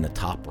button in the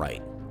top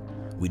right.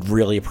 We'd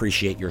really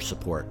appreciate your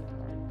support.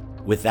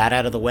 With that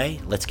out of the way,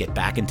 let's get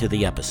back into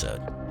the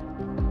episode.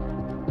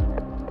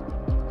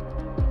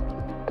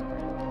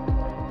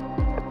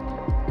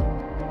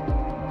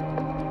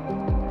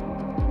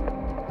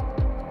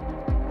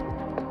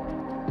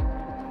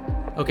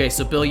 Okay,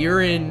 so Bill,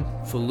 you're in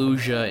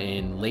Fallujah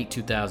in late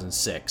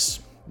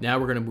 2006. Now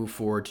we're going to move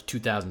forward to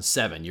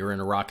 2007. You're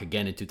in Iraq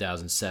again in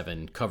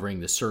 2007,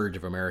 covering the surge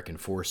of American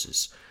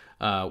forces.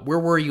 Where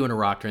were you in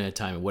Iraq during that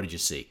time, and what did you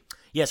see?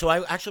 Yeah, so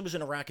I actually was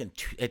in Iraq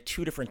at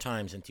two different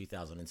times in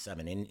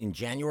 2007. In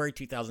January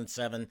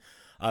 2007,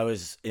 I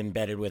was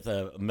embedded with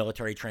a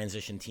military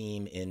transition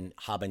team in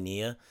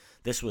Habaniya.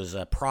 This was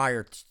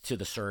prior to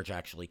the surge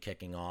actually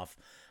kicking off.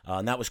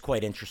 And that was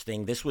quite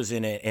interesting. This was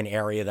in an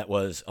area that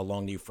was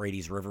along the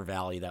Euphrates River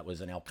Valley that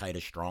was an Al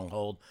Qaeda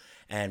stronghold.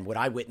 And what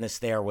I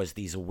witnessed there was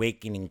these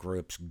awakening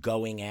groups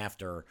going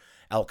after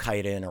Al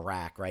Qaeda in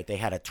Iraq, right? They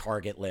had a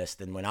target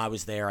list. And when I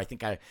was there,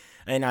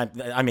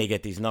 I may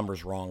get these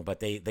numbers wrong,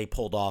 but they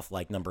pulled off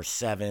like number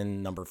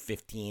 7, number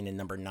 15, and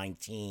number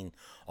 19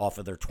 off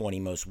of their 20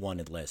 most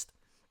wanted list.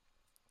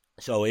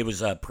 So it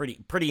was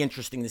pretty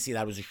interesting to see.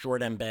 That was a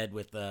short embed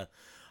with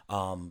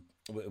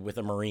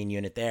a Marine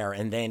unit there.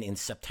 And then in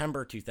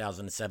September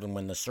 2007,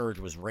 when the surge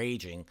was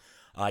raging,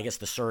 I guess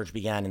the surge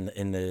began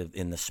in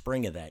the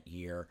spring of that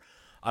year.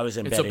 I was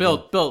embedded.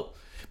 So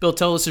Bill,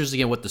 tell listeners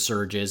again what the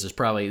surge is. This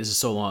is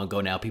so long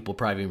ago now. People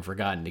probably have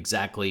forgotten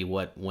exactly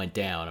what went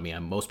down. I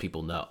mean, most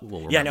people will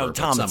remember. Yeah, no,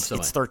 Tom,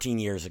 it's 13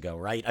 years ago,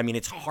 right? I mean,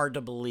 it's hard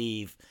to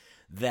believe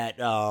that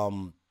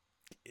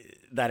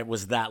that it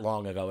was that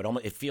long ago.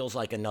 It feels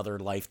like another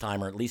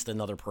lifetime, or at least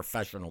another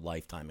professional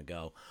lifetime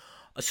ago.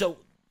 So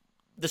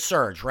the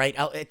surge, right?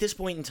 At this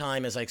point in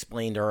time, as I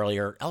explained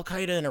earlier, Al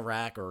Qaeda in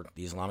Iraq, or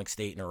the Islamic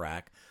State in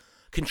Iraq,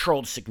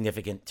 controlled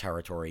significant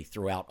territory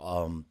throughout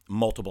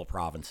multiple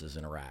provinces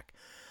in Iraq.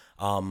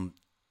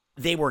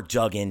 They were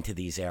dug into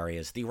these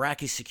areas. The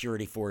Iraqi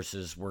security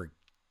forces were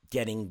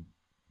getting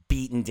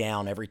beaten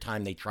down every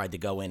time they tried to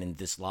go in and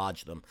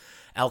dislodge them.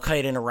 Al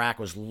Qaeda in Iraq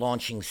was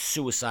launching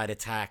suicide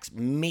attacks,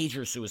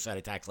 major suicide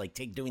attacks, like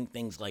doing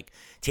things like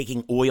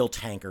taking oil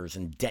tankers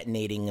and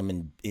detonating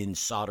them in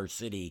Sadr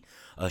City,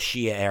 a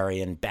Shia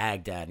area in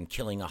Baghdad, and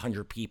killing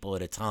 100 people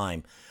at a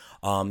time.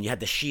 You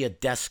had the Shia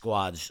death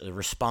squads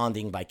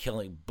responding by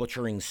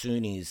butchering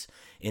Sunnis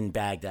in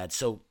Baghdad.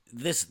 So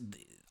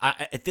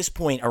at this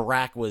point,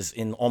 Iraq was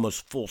in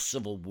almost full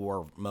civil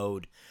war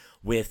mode,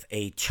 with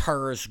a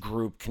terrorist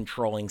group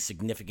controlling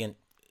significant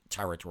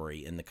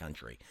territory in the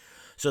country.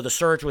 So the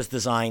surge was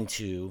designed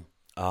to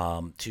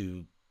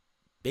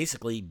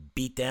basically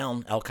beat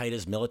down Al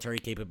Qaeda's military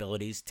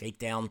capabilities, take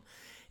down,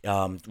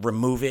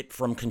 remove it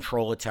from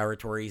control of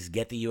territories,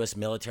 get the U.S.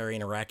 military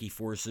and Iraqi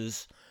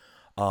forces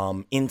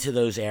into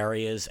those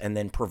areas, and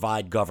then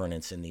provide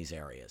governance in these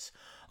areas.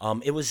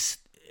 It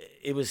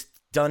was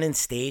done in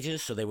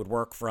stages, so they would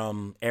work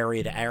from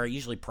area to area,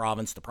 usually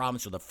province to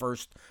province. So the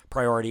first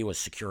priority was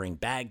securing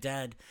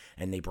Baghdad,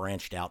 and they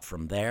branched out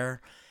from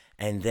there.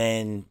 And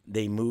then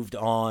they moved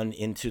on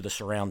into the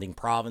surrounding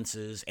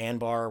provinces.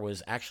 Anbar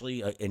was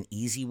actually an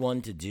easy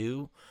one to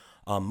do.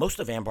 Most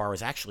of Anbar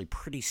was actually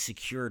pretty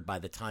secured by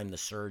the time the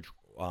surge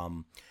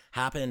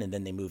happened, and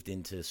then they moved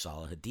into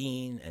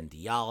Salahuddin and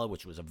Diyala,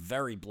 which was a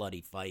very bloody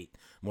fight,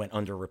 went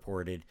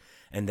underreported.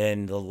 And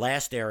then the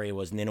last area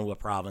was Nineveh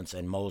province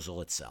and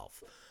Mosul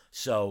itself.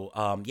 So,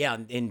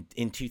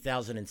 in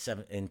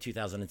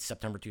 2007,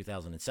 September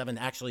 2007,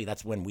 actually,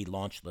 that's when we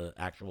launched the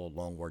actual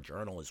Long War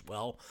Journal as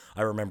well.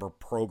 I remember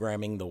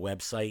programming the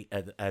website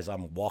as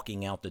I'm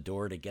walking out the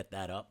door to get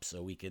that up,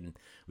 so we can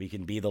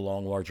be the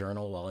Long War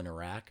Journal while in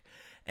Iraq.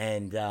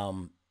 And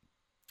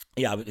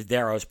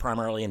there I was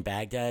primarily in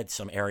Baghdad,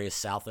 some areas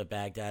south of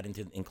Baghdad,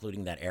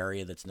 including that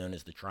area that's known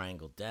as the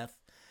Triangle of Death,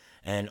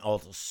 and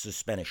also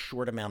spent a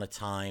short amount of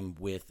time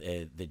with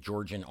the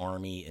Georgian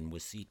army in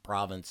Wasit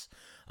province,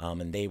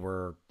 and they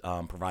were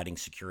providing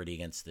security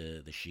against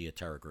the Shia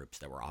terror groups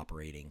that were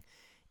operating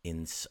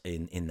in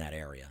that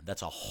area.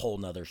 That's a whole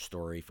nother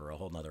story for a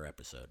whole nother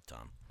episode,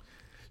 Tom.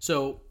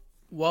 So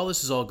while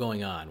this is all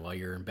going on, while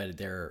you're embedded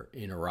there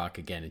in Iraq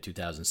again in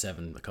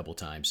 2007 a couple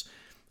times,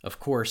 of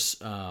course,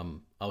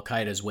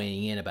 Al-Qaeda is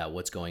weighing in about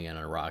what's going on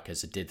in Iraq,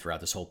 as it did throughout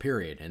this whole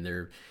period. And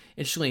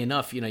interestingly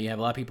enough, you have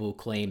a lot of people who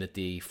claim that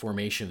the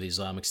formation of the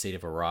Islamic State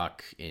of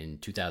Iraq in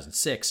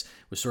 2006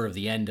 was sort of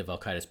the end of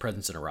Al-Qaeda's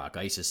presence in Iraq.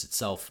 ISIS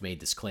itself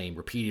made this claim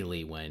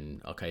repeatedly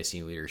when Al-Qaeda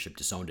senior leadership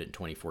disowned it in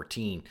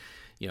 2014.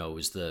 It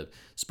was the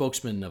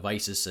spokesman of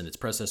ISIS and its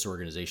predecessor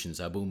organizations,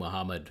 Abu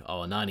Muhammad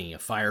al-Anani, a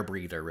fire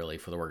breather really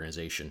for the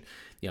organization.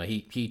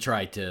 He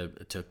tried to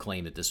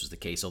claim that this was the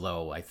case,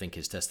 although I think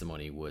his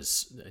testimony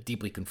was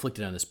deeply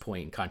conflicted on this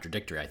point and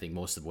contradictory. I think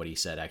most of what he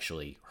said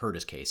actually hurt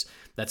his case.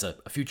 That's a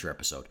future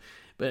episode,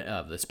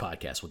 but this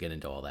podcast, we'll get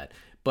into all that.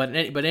 But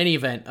in any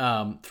event,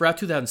 throughout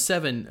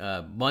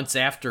 2007, months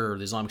after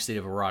the Islamic State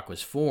of Iraq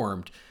was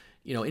formed,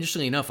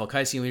 interestingly enough,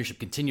 Al-Qaeda senior leadership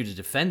continued to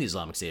defend the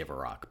Islamic State of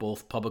Iraq,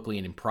 both publicly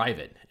and in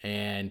private.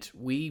 And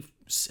we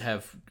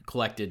have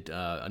collected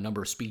a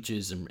number of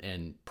speeches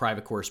and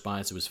private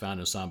correspondence that was found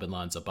in Osama bin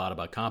Laden's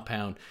Abbottabad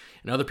compound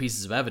and other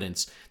pieces of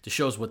evidence to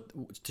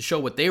show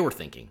what they were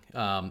thinking.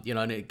 And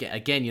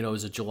again, it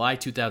was a July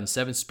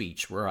 2007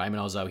 speech where Ayman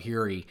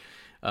al-Zawahiri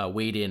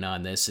weighed in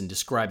on this and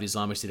described the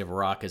Islamic State of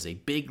Iraq as a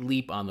big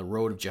leap on the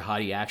road of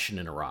jihadi action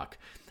in Iraq.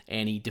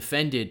 And he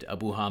defended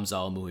Abu Hamza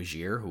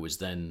al-Muhajir, who was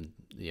then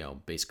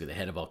basically the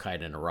head of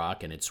Al-Qaeda in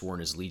Iraq, and had sworn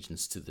his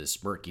allegiance to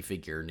this murky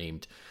figure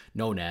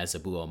known as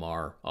Abu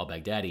Omar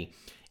al-Baghdadi.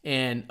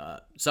 And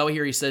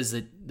Zawahiri says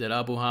that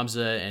Abu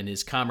Hamza and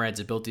his comrades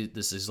had built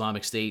this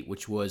Islamic State,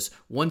 which was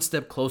one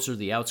step closer to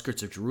the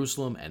outskirts of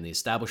Jerusalem and the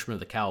establishment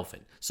of the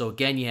caliphate. So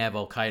again, you have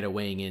Al-Qaeda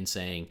weighing in,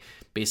 saying,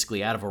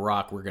 basically, out of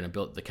Iraq, we're going to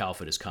build, the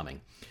caliphate is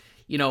coming.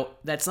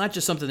 That's not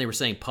just something they were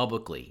saying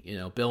publicly.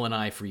 Bill and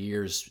I, for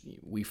years,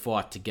 we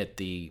fought to get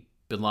the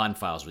Bin Laden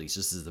files released.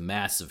 This is the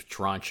massive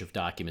tranche of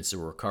documents that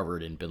were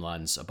recovered in Bin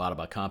Laden's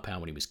Abbottabad compound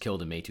when he was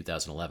killed in May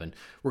 2011.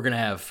 We're going to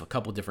have a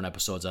couple different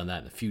episodes on that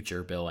in the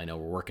future, Bill. I know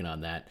we're working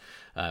on that.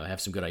 I have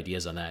some good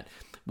ideas on that.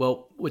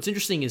 Well, what's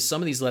interesting is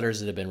some of these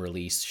letters that have been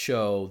released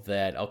show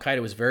that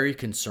Al-Qaeda was very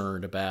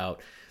concerned about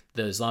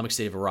the Islamic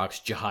State of Iraq's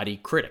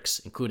jihadi critics,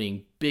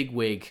 including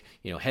bigwig,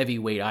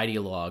 heavyweight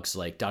ideologues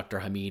like Dr.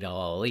 Hamid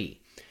al-Ali.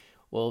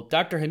 Well,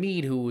 Dr.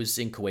 Hamid, who was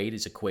in Kuwait,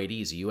 is a Kuwaiti.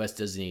 He's a U.S.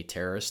 designated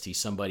terrorist. He's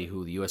somebody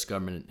who the U.S.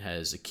 government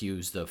has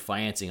accused of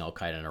financing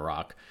al-Qaeda in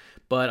Iraq.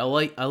 But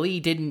Ali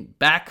didn't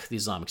back the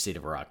Islamic State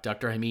of Iraq.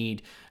 Dr.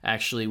 Hamid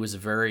actually was a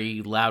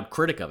very loud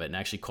critic of it and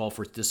actually called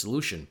for its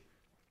dissolution.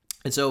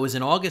 And so it was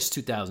in August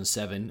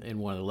 2007, in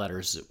one of the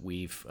letters that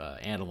we've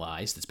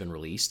analyzed that's been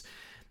released,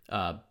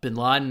 Bin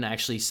Laden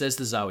actually says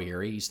to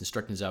Zawahiri, he's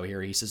instructing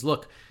Zawahiri, he says,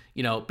 look,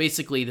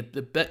 basically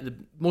the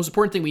most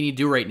important thing we need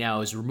to do right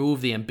now is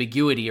remove the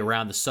ambiguity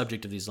around the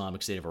subject of the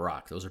Islamic State of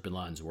Iraq. Those are Bin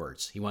Laden's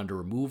words. He wanted to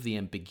remove the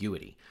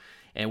ambiguity.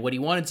 And what he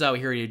wanted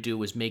Zawahiri to do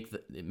was make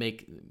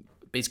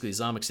basically the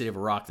Islamic State of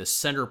Iraq the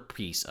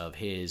centerpiece of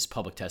his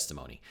public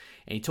testimony.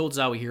 And he told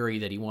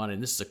Zawahiri that he wanted,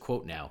 and this is a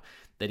quote now,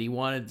 that he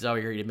wanted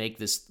Zawahiri to make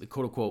this the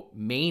quote-unquote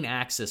main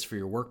access for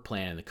your work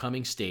plan in the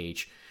coming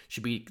stage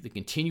should be the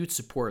continued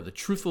support of the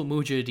truthful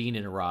mujahideen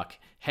in Iraq,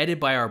 headed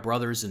by our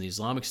brothers in the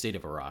Islamic State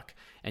of Iraq,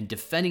 and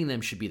defending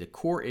them should be the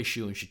core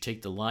issue and should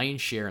take the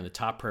lion's share and the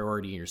top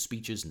priority in your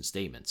speeches and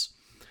statements.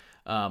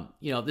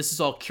 This is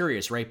all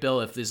curious, right,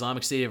 Bill? If the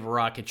Islamic State of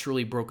Iraq had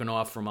truly broken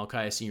off from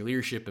al-Qaeda senior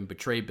leadership and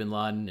betrayed bin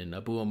Laden, and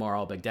Abu Omar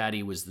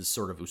al-Baghdadi was this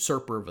sort of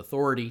usurper of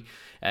authority,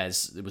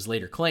 as it was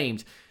later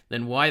claimed,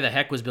 then why the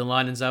heck was bin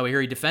Laden and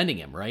Zawahiri defending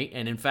him, right?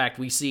 And in fact,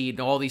 we see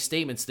in all these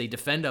statements, they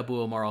defend Abu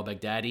Omar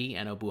al-Baghdadi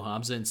and Abu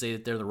Hamza and say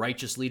that they're the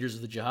righteous leaders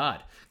of the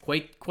jihad.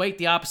 Quite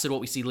the opposite of what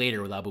we see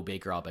later with Abu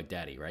Bakr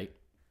al-Baghdadi, right?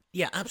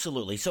 Yeah,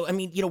 absolutely. So,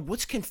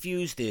 what's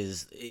confused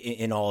is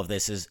in all of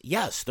this is,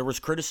 yes, there was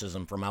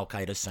criticism from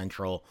Al-Qaeda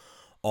Central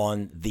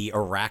on the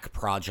Iraq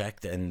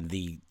project and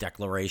the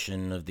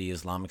declaration of the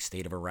Islamic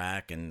State of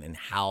Iraq and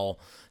how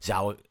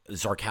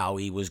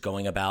Zarqawi was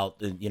going about,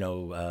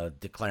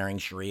 declaring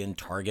Sharia and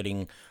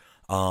targeting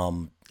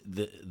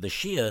the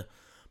Shia.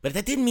 But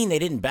that didn't mean they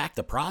didn't back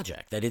the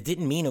project, that it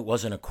didn't mean it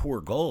wasn't a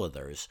core goal of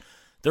theirs.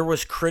 There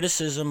was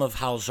criticism of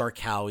how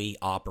Zarqawi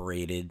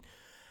operated,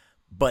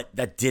 but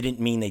that didn't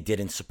mean they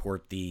didn't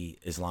support the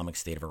Islamic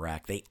State of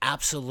Iraq. They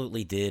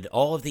absolutely did.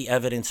 All of the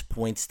evidence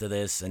points to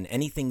this, and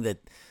anything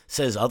that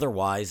says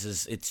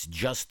otherwise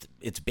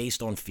it's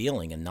based on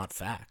feeling and not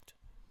fact.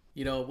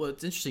 Well,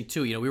 it's interesting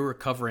too. We were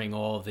covering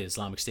all of the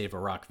Islamic State of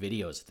Iraq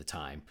videos at the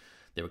time.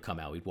 They would come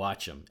out, we'd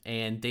watch them,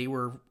 and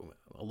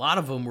a lot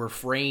of them were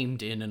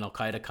framed in an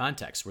Al-Qaeda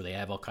context where they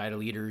have Al-Qaeda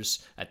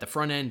leaders at the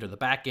front end or the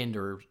back end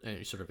or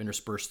sort of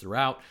interspersed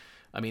throughout.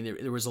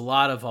 There was a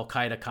lot of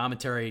Al-Qaeda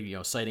commentary,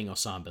 citing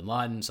Osama bin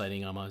Laden,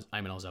 citing Ayman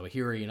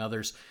al-Zawahiri and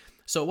others.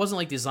 So it wasn't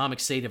like the Islamic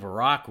State of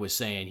Iraq was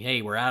saying,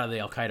 hey, we're out of the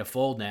Al-Qaeda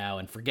fold now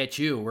and forget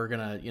you. We're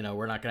not going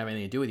to have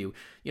anything to do with you.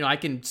 I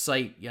can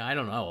cite,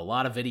 a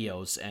lot of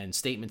videos and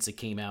statements that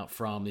came out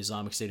from the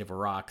Islamic State of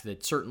Iraq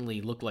that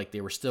certainly looked like they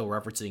were still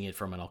referencing it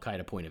from an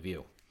Al-Qaeda point of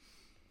view.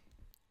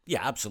 Yeah,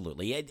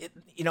 absolutely.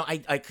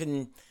 I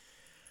can...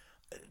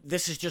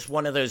 This is just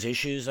one of those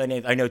issues. I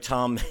know,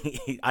 Tom,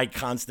 I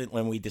constantly,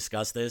 when we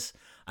discuss this,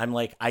 I'm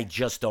like, I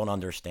just don't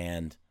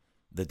understand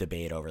the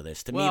debate over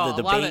this. To me, the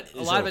debate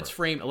a lot of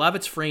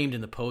it's framed in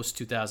the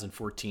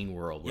post-2014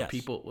 world, where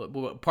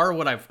people, part of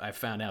what I've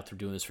found out through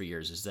doing this for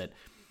years is that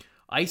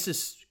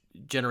ISIS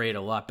generated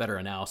a lot better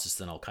analysis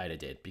than Al-Qaeda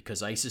did,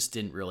 because ISIS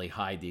didn't really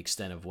hide the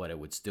extent of what it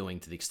was doing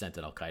to the extent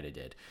that Al-Qaeda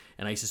did.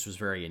 And ISIS was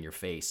very in your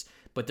face.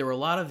 But there were a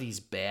lot of these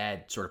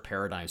bad sort of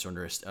paradigms for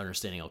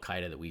understanding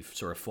Al-Qaeda that we've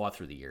sort of fought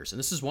through the years. And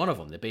this is one of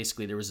them, that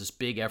basically there was this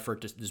big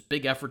effort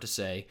to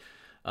say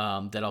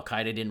that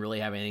Al-Qaeda didn't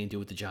really have anything to do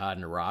with the jihad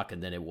in Iraq,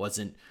 and that it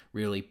wasn't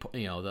really,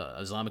 the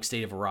Islamic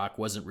State of Iraq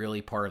wasn't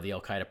really part of the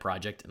Al-Qaeda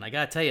project. And I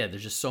got to tell you,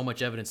 there's just so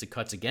much evidence that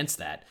cuts against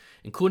that,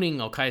 including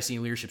Al-Qaeda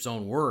senior leadership's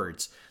own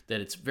words, that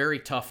it's very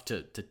tough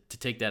to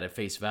take that at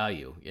face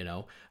value,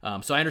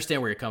 So I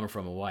understand where you're coming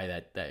from and why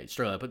that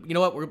struggle. But you know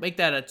what? We'll make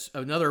that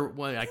another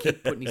one. I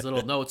keep putting these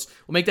little notes.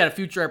 We'll make that a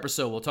future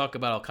episode. We'll talk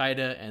about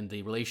Al-Qaeda and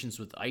the relations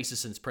with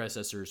ISIS and its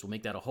predecessors. We'll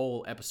make that a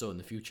whole episode in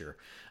the future,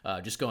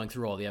 just going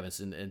through all the evidence,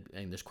 and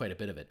there's quite a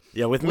bit of it.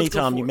 Yeah, with me,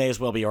 Tom, you may as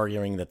well be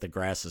arguing that the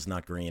grass is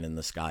not green and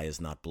the sky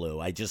is not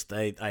blue.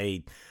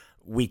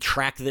 We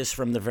track this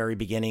from the very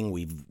beginning.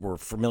 We're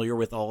familiar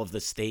with all of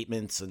the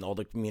statements and all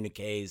the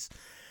communiques.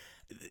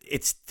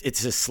 It's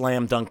a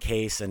slam dunk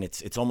case, and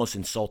it's almost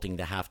insulting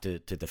to have to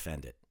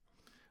defend it.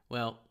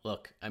 Well,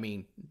 look,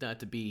 not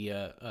to be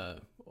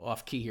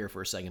off key here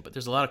for a second, but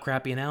there's a lot of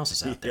crappy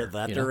analysis out there.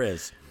 There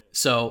is.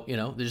 So,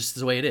 this is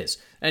the way it is.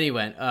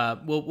 Anyway,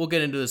 we'll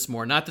get into this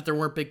more. Not that there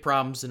weren't big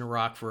problems in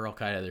Iraq for Al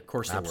Qaeda. Of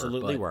course there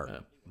Absolutely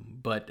were.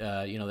 But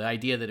the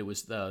idea that it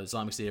was the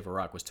Islamic State of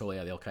Iraq was totally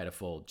out of the Al Qaeda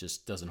fold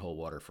just doesn't hold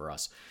water for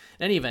us.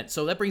 In any event,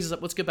 so that brings us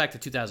up. Let's get back to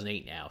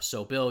 2008 now.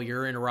 So, Bill,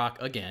 you're in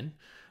Iraq again.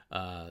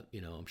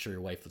 I'm sure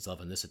your wife was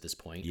loving this at this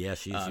point. Yeah,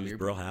 she's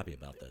real happy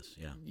about this.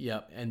 Yeah.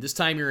 Yeah, and this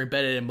time you're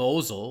embedded in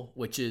Mosul,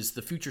 which is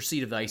the future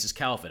seat of the ISIS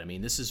Caliphate. I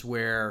mean, this is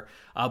where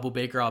Abu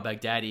Bakr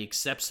al-Baghdadi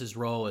accepts his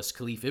role as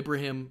Caliph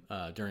Ibrahim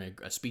during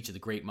a speech at the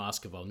Great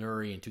Mosque of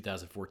Al-Nuri in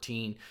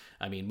 2014.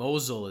 I mean,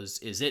 Mosul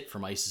is it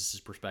from ISIS's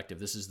perspective.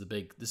 This is the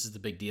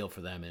big deal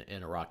for them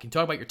in Iraq. Can you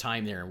talk about your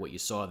time there and what you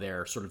saw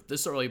there, sort of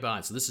this early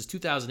on? So this is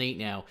 2008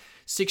 now.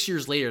 6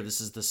 years later, this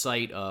is the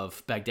site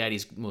of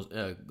Baghdadi's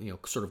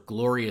sort of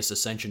glorious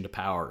ascension to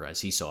power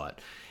as he saw it,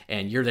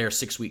 and you're there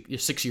 6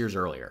 years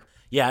earlier.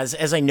 Yeah,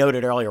 as I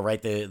noted earlier,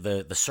 right,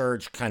 the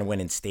surge kind of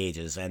went in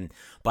stages, and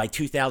by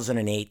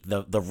 2008,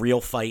 the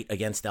real fight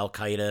against Al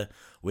Qaeda,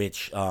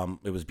 which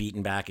it was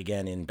beaten back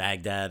again in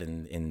Baghdad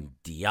and in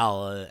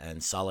Diyala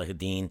and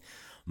Salahuddin.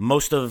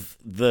 Most of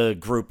the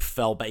group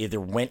fell by either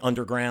went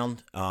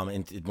underground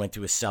and it went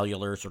to a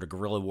cellular sort of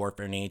guerrilla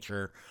warfare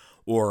nature,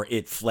 or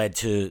it fled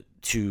to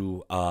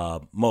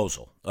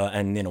Mosul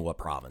and Nineveh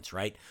province,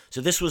 right? So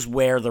this was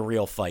where the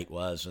real fight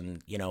was,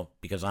 and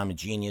because I'm a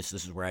genius,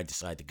 this is where I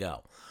decided to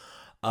go.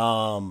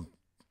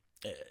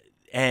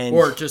 And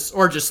or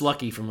just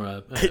lucky from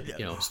a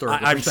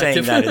historical I'm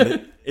perspective. saying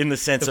that in the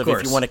sense of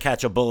course. If you want to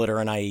catch a bullet or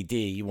an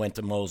IED, you went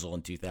to Mosul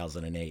in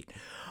 2008.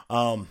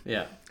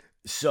 Yeah.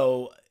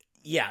 So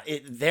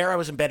there I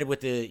was embedded with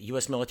the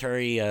U.S.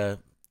 military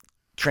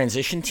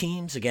transition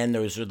teams. Again,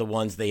 those are the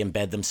ones they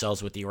embed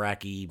themselves with the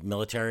Iraqi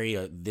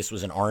military. This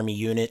was an army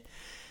unit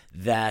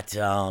that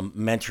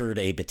mentored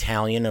a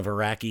battalion of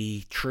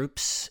Iraqi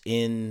troops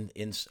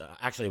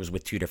actually it was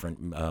with two different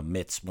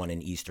MITs, one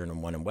in eastern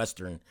and one in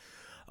western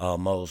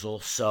Mosul.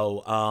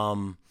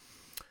 So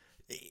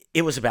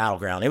it was a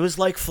battleground. It was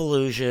like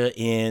Fallujah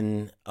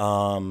in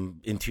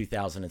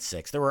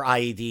 2006. There were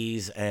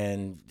IEDs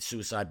and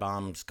suicide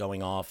bombs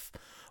going off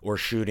or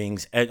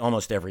shootings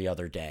almost every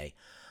other day.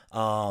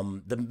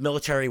 The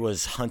military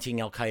was hunting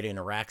Al Qaeda in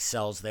Iraq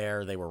cells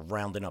there. They were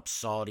rounding up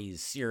Saudis,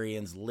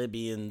 Syrians,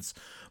 Libyans,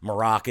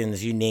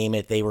 Moroccans, you name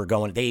it. They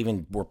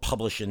even were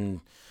publishing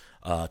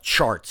org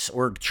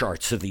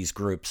charts of these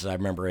groups. I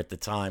remember at the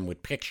time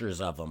with pictures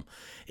of them.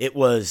 It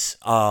was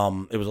a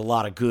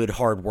lot of good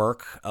hard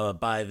work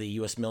by the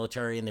U.S.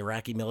 military and the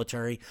Iraqi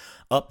military.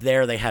 Up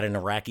there, they had an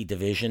Iraqi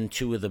division.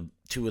 Two of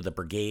the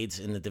brigades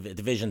in the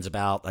division's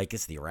about, I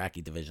guess the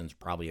Iraqi division's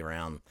probably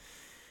around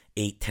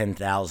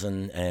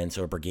 10,000, and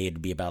so a brigade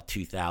would be about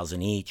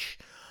 2,000 each.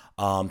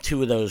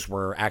 Two of those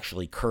were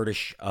actually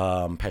Kurdish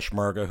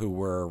Peshmerga, who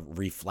were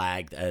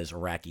reflagged as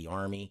Iraqi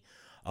army.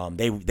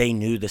 They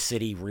knew the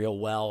city real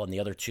well, and the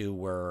other two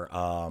were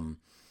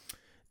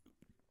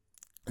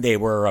they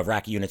were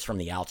Iraqi units from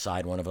the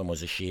outside. One of them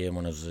was a Shia, and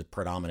one was a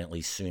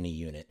predominantly Sunni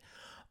unit.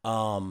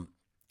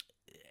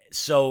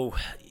 So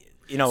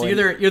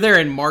you're there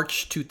in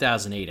March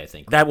 2008, I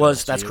think.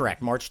 That's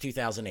correct, March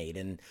 2008,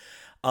 and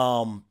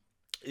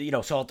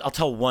so I'll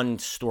tell one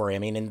story. I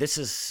mean, and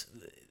it's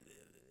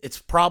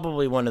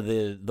probably one of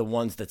the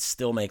ones that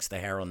still makes the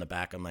hair on the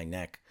back of my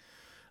neck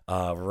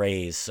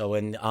raise. So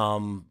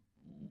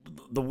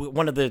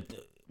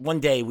one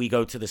day we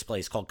go to this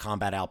place called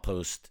Combat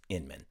Outpost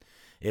Inman.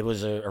 It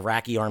was an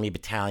Iraqi army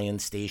battalion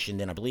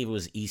stationed in, I believe it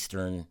was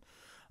eastern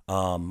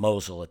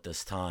Mosul at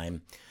this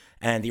time.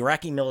 And the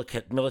Iraqi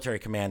military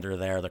commander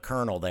there, the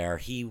colonel there,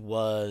 he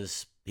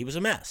was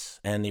a mess.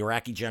 And the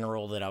Iraqi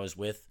general that I was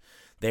with,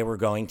 they were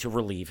going to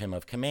relieve him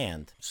of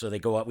command. So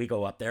we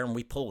go up there and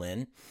we pull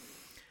in.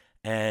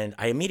 And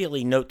I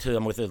immediately note to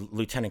them with a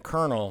lieutenant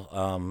colonel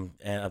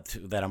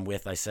that I'm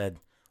with, I said,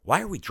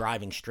 why are we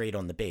driving straight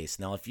on the base?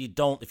 Now, if you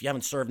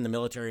haven't served in the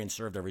military and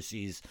served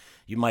overseas,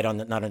 you might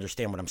not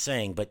understand what I'm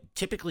saying. But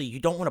typically, you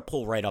don't want to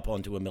pull right up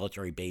onto a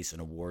military base in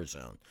a war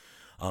zone.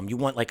 You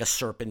want like a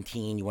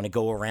serpentine. You want to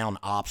go around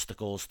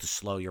obstacles to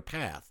slow your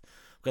path.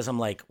 Because I'm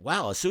like,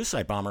 wow, a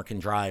suicide bomber can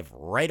drive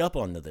right up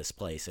onto this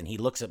place. And he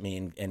looks at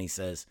me and he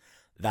says,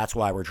 that's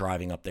why we're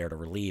driving up there to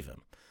relieve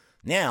him.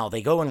 Now,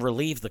 they go and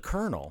relieve the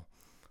colonel,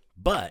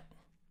 but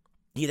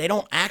they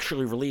don't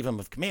actually relieve him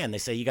of command. They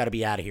say, you got to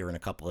be out of here in a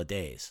couple of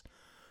days.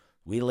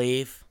 We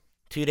leave.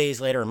 2 days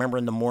later, I remember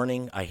in the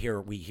morning,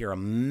 we hear a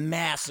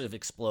massive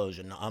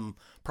explosion. I'm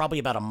probably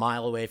about a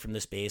mile away from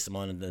this base. I'm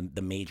on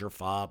the major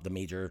FOB, the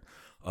major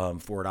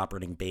forward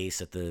operating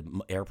base at the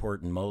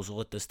airport in Mosul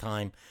at this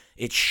time.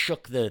 It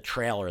shook the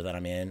trailer that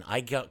I'm in.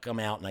 I come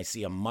out and I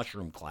see a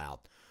mushroom cloud.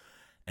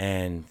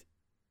 And,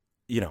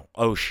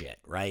 oh shit,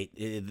 right?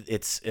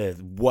 It's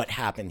what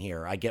happened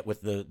here. I get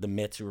with the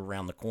MITs who are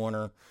around the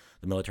corner,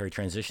 the military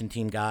transition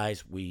team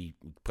guys. We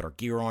put our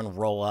gear on,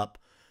 roll up.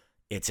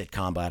 It's at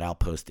Combat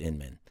Outpost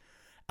Inman.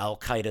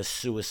 Al-Qaeda's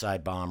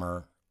suicide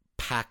bomber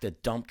packed a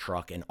dump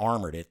truck and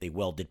armored it. They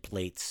welded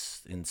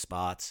plates in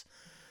spots.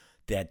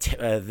 that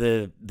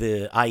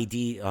the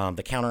ID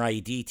the counter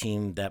IED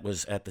team that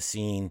was at the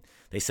scene,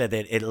 they said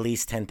that at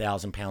least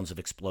 10,000 pounds of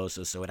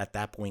explosives. So at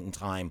that point in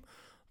time,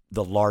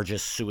 the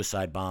largest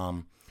suicide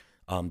bomb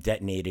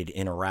detonated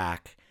in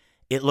Iraq.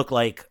 It looked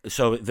like,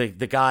 so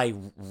the guy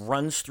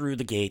runs through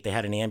the gate. They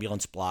had an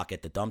ambulance block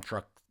it. The dump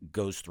truck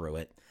goes through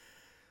it,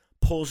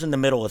 pulls in the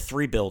middle of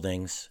 3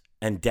 buildings,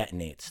 and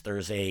detonates.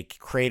 There's a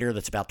crater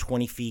that's about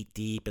 20 feet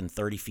deep and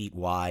 30 feet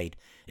wide.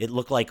 It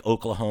looked like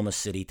Oklahoma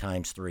City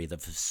times 3. The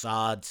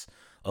facades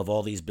of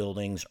all these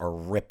buildings are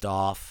ripped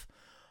off.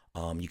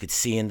 You could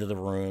see into the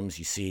rooms.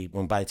 You see,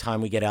 when by the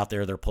time we get out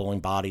there, they're pulling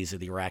bodies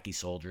of the Iraqi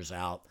soldiers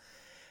out.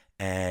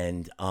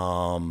 And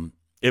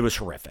it was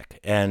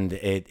horrific. And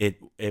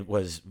it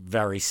was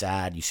very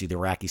sad. You see the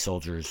Iraqi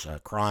soldiers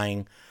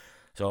crying.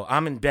 So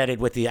I'm embedded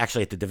with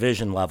actually at the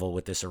division level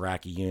with this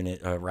Iraqi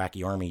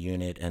Army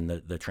unit and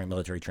the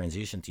military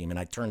transition team. And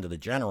I turn to the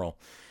general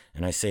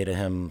and I say to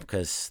him,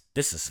 because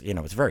this is,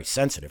 it's very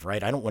sensitive,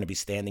 right? I don't want to be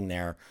standing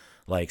there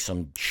like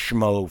some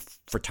schmo,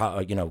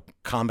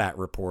 combat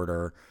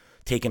reporter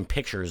taking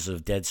pictures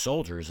of dead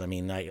soldiers. I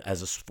mean,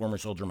 as a former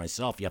soldier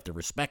myself, you have to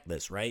respect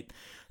this, right?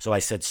 So I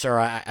said, sir,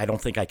 I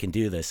don't think I can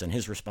do this. And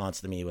his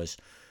response to me was,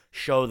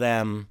 show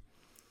them,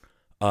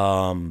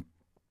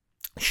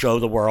 show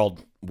the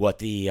world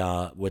what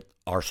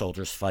our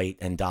soldiers fight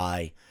and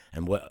die,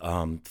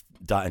 and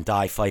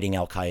die fighting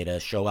Al Qaeda.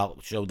 Show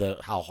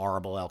how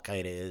horrible Al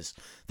Qaeda is.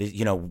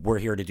 We're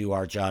here to do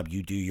our job.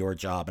 You do your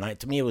job. And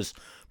to me, it was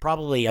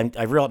probably I'm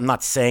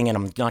not saying it.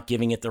 I'm not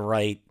giving it the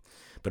right,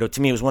 but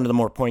to me, it was one of the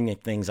more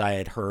poignant things I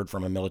had heard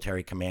from a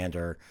military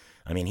commander.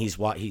 I mean,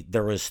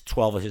 there was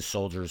 12 of his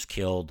soldiers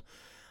killed,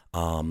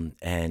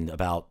 and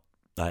about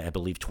I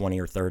believe 20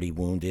 or 30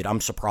 wounded.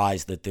 I'm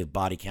surprised that the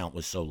body count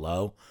was so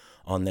low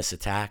on this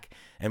attack.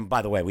 And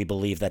by the way, we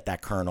believe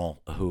that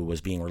colonel who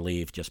was being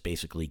relieved just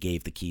basically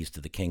gave the keys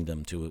to the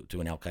kingdom to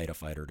an Al Qaeda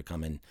fighter to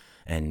come in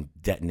and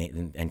detonate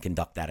and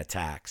conduct that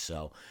attack.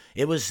 So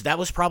that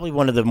was probably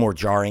one of the more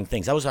jarring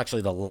things. That was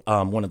actually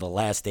one of the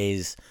last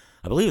days.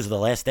 I believe it was the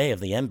last day of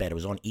the embed. It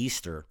was on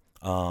Easter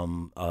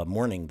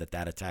morning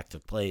that attack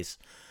took place,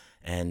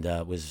 and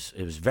it was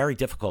very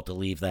difficult to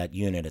leave that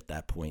unit at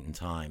that point in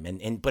time.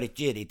 But it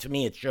did. To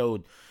me, it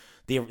showed.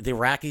 The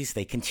Iraqis,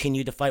 they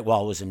continued to fight.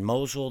 While it was in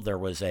Mosul, there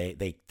was they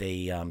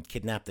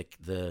kidnapped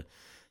the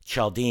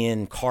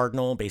Chaldean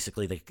cardinal,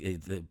 basically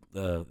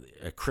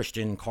a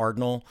Christian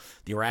cardinal.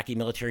 The Iraqi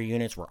military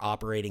units were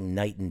operating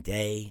night and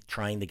day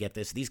trying to get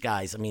this. These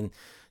guys, I mean,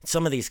 a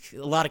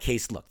lot of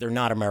cases, look, they're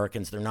not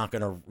Americans. They're not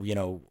going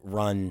to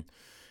run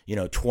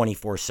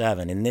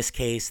 24/7. In this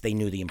case, they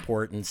knew the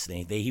importance.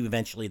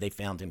 Eventually they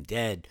found him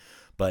dead,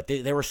 but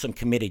there were some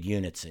committed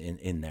units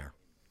in there.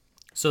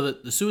 So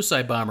the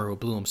suicide bomber who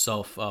blew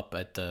himself up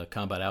at the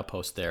combat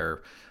outpost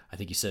there, I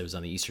think you said it was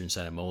on the eastern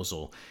side of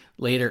Mosul.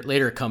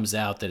 Later it comes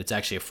out that it's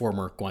actually a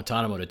former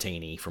Guantanamo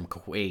detainee from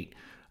Kuwait,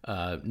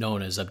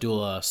 known as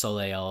Abdullah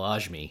Saleh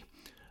al-Ajmi.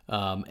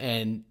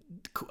 And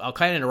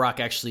Al-Qaeda in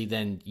Iraq actually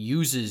then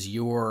uses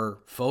your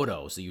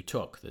photos that you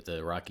took, that the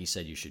Iraqis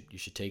said you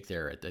should take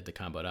there at the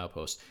combat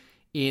outpost,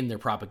 in their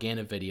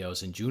propaganda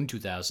videos in June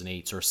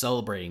 2008, sort of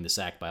celebrating the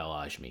sack by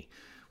al-Ajmi.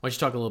 Why don't you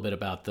talk a little bit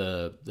about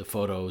the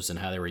photos and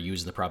how they were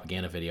used in the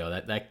propaganda video?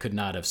 That could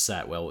not have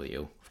sat well with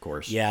you, of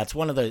course. Yeah, it's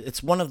one of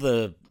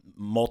the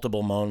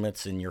multiple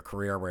moments in your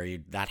career where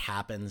that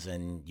happens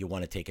and you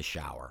want to take a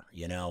shower,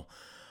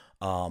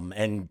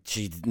 and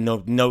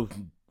no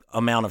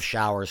amount of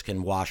showers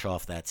can wash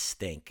off that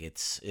stink.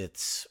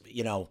 It's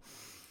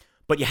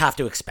but you have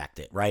to expect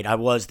it, right? I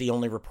was the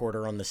only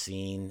reporter on the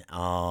scene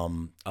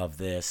of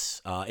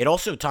this. It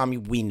also, Tommy,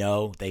 we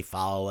know they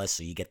follow us,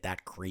 so you get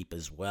that creep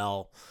as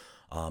well.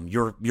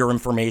 Your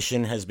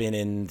information has been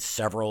in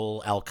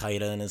several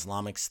Al-Qaeda and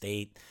Islamic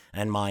State,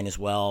 and mine as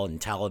well,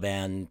 and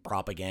Taliban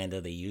propaganda.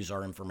 They use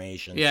our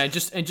information. Yeah, and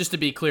just to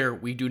be clear,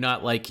 we do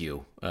not like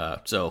you.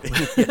 So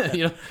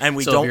and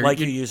we don't like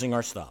you using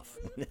our stuff.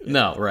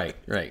 No, right.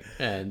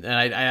 And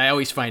I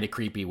always find it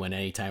creepy when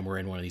anytime we're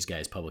in one of these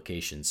guys'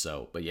 publications.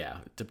 So, but yeah,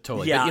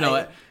 totally. Yeah,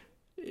 but,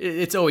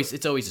 it's always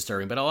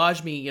disturbing. But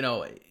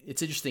al-Ajmi,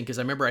 it's interesting because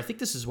I think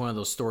this is one of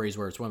those stories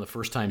where it's one of the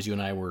first times you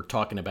and I were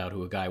talking about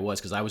who a guy was,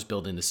 because I was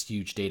building this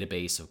huge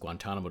database of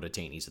Guantanamo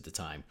detainees at the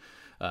time,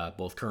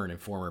 both current and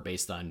former,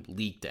 based on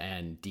leaked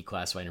and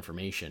declassified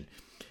information.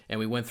 And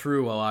we went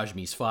through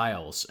al-Ajmi's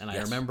files, and I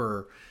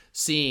remember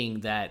seeing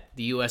that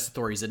the U.S.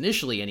 authorities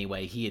initially,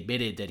 anyway, he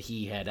admitted that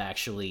he had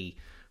actually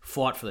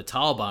fought for the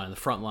Taliban in the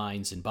front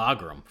lines in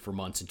Bagram for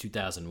months in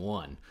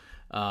 2001.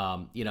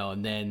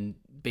 And then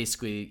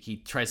basically he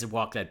tries to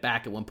walk that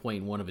back at one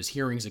point in one of his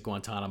hearings at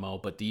Guantanamo,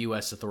 but the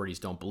U.S. authorities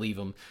don't believe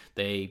him.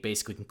 They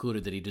basically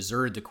concluded that he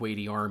deserted the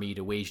Kuwaiti army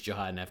to wage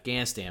jihad in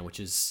Afghanistan, which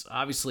is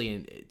obviously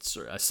it's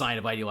a sign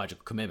of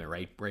ideological commitment,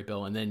 right,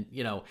 Bill? And then,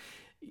 you have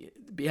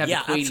the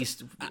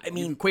Kuwaitis.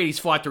 Kuwaitis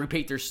fought to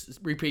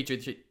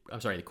repatriate.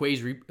 The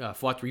Kuwaitis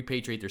fought to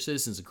repatriate their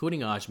citizens, including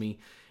Ajmi.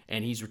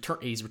 and he's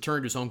returned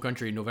to his home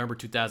country in November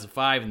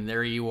 2005, and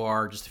there you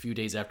are just a few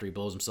days after he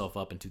blows himself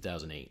up in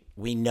 2008.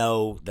 We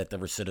know that the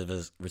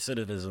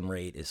recidivism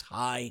rate is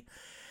high.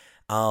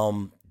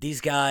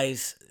 These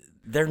guys,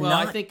 they're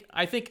not.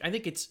 I think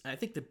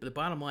the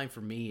bottom line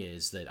for me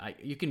is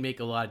that you can make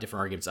a lot of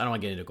different arguments. I don't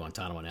want to get into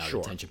Guantanamo now,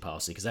 detention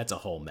policy, because that's a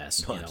whole mess.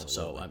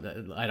 So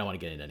I don't want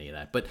to get into any of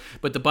that.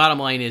 But the bottom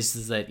line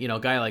is that a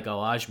guy like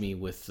Al-Ajmi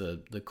with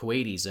the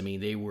Kuwaitis, I mean,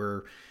 they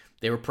were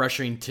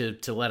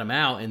pressuring to let him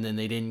out, and then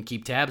they didn't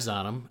keep tabs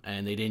on him,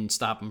 and they didn't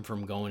stop him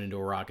from going into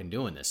Iraq and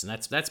doing this. And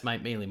that's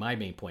mainly my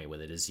main point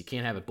with it, is you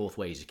can't have it both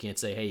ways. You can't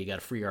say, hey, you got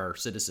to free our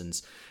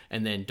citizens,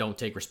 and then don't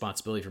take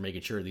responsibility for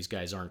making sure these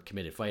guys aren't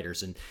committed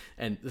fighters.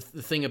 And the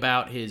thing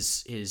about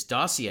his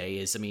dossier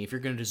is, I mean, if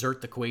you're going to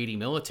desert the Kuwaiti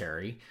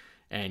military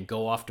and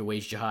go off to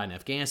wage jihad in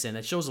Afghanistan,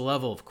 that shows a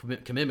level of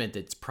commitment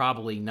that's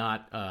probably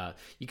not,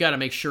 you got to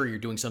make sure you're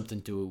doing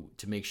something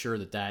to make sure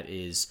that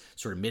is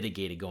sort of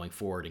mitigated going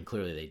forward, and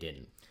clearly they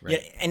didn't.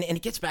 Right? Yeah, and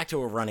it gets back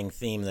to a running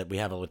theme that we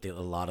have with a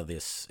lot of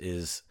this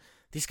is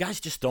these guys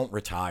just don't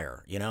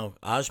retire.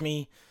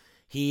 Ajmi,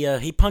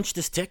 he punched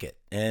his ticket,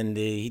 and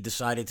he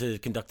decided to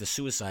conduct a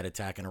suicide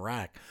attack in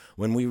Iraq.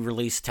 When we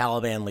release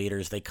Taliban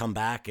leaders, they come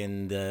back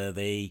and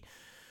they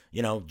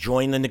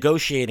join the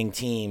negotiating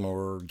team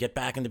or get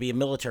back into be a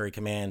military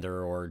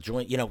commander or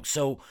join,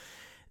 so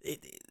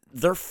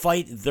they're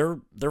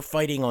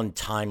fighting on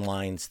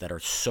timelines that are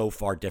so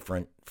far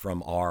different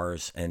from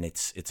ours. And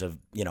it's a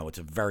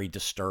very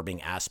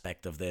disturbing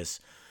aspect of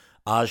this.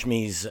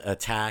 Ajmi's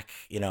attack,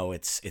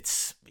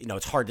 it's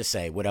hard to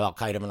say. Would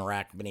Al-Qaeda in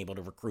Iraq been able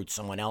to recruit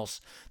someone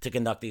else to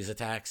conduct these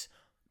attacks?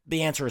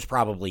 The answer is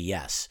probably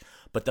yes.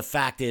 But the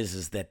fact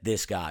is that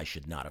this guy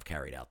should not have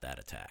carried out that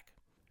attack.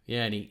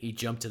 Yeah, and he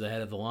jumped to the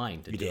head of the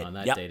line on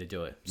that day to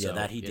do it. So,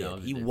 that he did.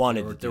 He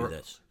wanted to do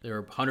this.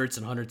 There were hundreds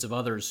and hundreds of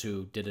others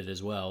who did it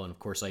as well. And, of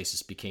course,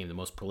 ISIS became the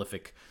most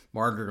prolific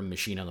martyrdom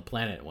machine on the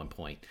planet at one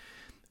point.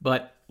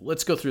 But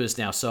let's go through this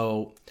now.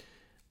 So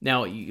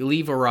now you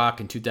leave Iraq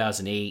in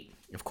 2008.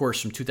 Of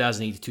course, from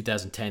 2008 to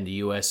 2010, the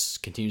U.S.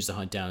 continues to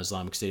hunt down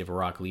Islamic State of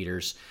Iraq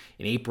leaders.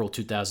 In April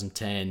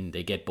 2010,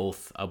 they get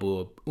both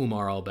Abu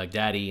Umar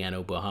al-Baghdadi and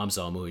Abu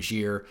Hamza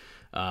al-Muhajir.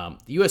 The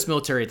U.S.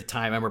 military at the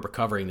time, I remember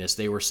covering this,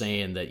 they were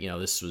saying that,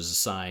 this was a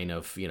sign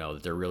of,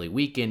 that they're really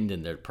weakened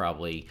and they're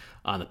probably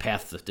on the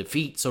path to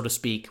defeat, so to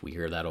speak. We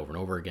hear that over and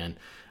over again.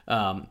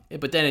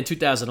 But then in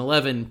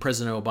 2011,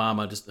 President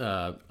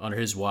Obama, under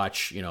his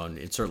watch, and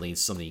it's certainly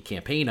something he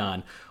campaigned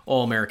on,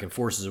 all American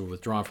forces were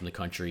withdrawn from the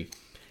country.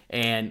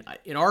 And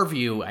in our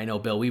view, I know,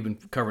 Bill, we've been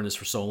covering this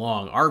for so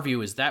long, our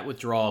view is that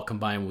withdrawal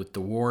combined with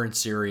the war in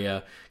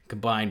Syria,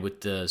 combined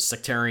with the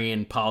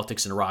sectarian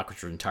politics in Iraq,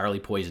 which were entirely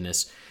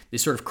poisonous, they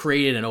sort of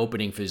created an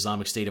opening for the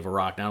Islamic State of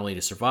Iraq, not only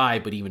to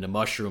survive, but even to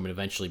mushroom and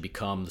eventually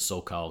become the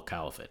so-called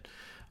caliphate.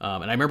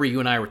 And I remember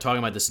you and I were talking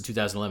about this in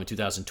 2011,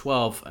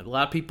 2012. A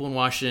lot of people in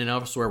Washington and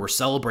elsewhere were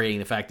celebrating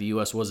the fact the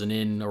U.S. wasn't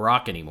in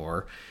Iraq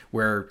anymore,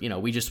 where,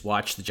 we just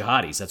watched the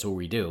jihadis. That's what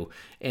we do.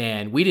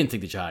 And we didn't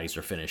think the jihadis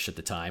were finished at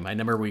the time. I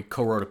remember we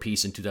co-wrote a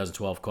piece in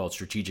 2012 called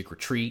Strategic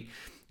Retreat.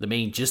 The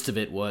main gist of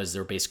it was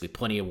there were basically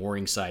plenty of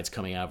warning signs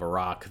coming out of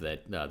Iraq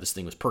that this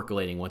thing was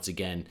percolating once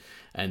again,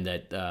 and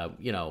that,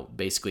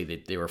 basically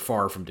that they were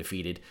far from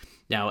defeated.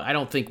 Now, I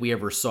don't think we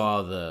ever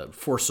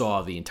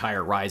foresaw the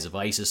entire rise of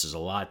ISIS. There's a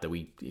lot that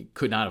we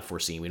could not have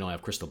foreseen. We don't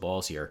have crystal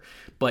balls here.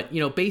 But,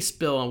 based,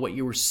 Bill, on what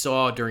you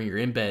saw during your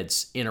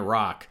embeds in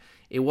Iraq,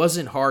 it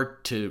wasn't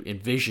hard to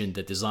envision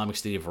that the Islamic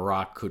State of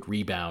Iraq could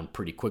rebound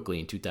pretty quickly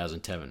in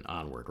 2010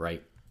 onward,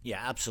 right?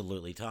 Yeah,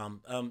 absolutely,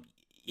 Tom.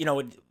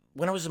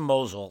 When I was in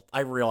Mosul,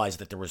 I realized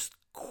that there was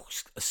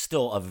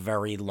still a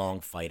very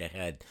long fight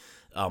ahead.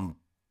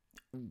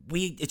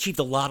 We achieved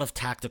a lot of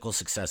tactical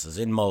successes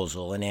in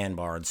Mosul, in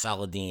Anbar, in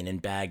Saladin, in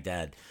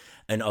Baghdad,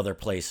 and other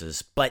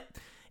places. But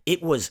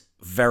it was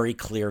very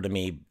clear to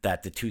me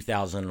that the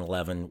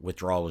 2011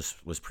 withdrawal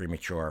was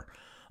premature.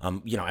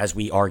 As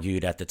we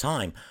argued at the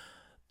time,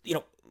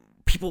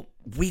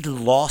 we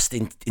lost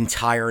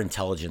entire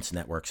intelligence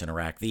networks in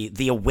Iraq.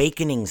 The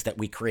awakenings that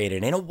we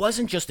created, and it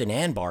wasn't just in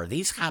Anbar.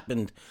 These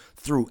happened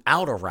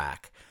throughout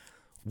Iraq.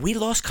 We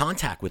lost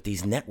contact with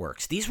these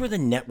networks. These were the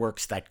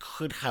networks that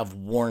could have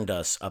warned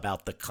us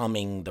about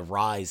the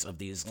rise of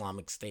the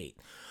Islamic State.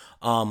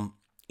 During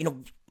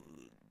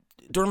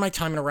my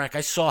time in Iraq,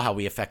 I saw how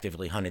we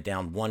effectively hunted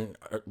down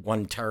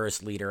one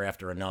terrorist leader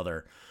after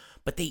another,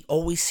 but they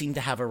always seemed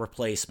to have a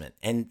replacement.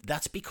 And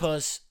that's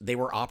because they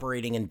were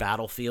operating in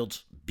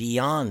battlefields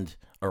beyond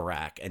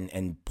Iraq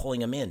and pulling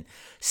them in.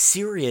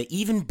 Syria,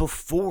 even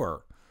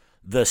before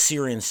the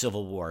Syrian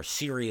civil war,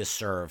 Syria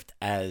served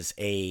as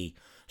a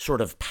sort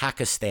of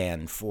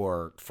Pakistan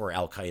for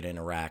Al-Qaeda in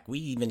Iraq. We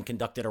even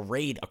conducted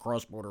a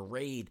cross-border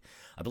raid.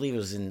 I believe it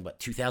was in,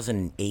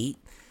 2008?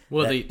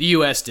 Well, the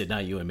U.S. did,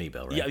 not you and me,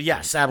 Bill, right? Yeah,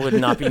 yes, that would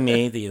not be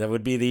me. That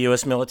would be the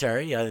U.S.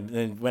 military.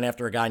 And went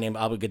after a guy named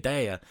Abu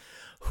Ghdaya,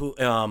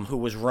 who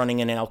was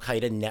running an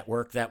Al-Qaeda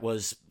network that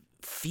was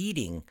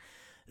feeding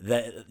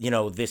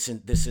this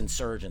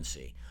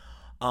insurgency.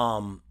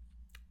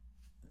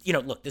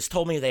 look, this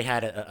told me they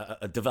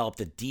had developed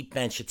a deep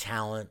bench of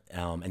talent,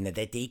 and that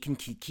they can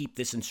keep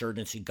this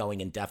insurgency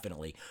going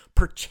indefinitely.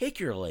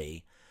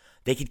 Particularly,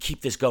 they could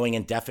keep this going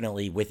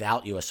indefinitely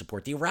without U.S.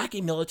 support. The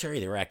Iraqi military,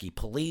 the Iraqi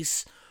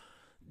police,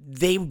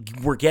 they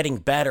were getting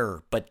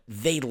better, but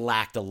they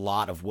lacked a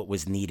lot of what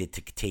was needed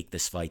to take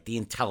this fight. The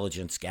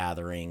intelligence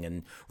gathering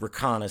and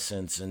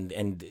reconnaissance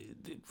and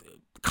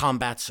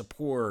combat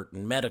support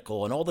and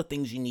medical and all the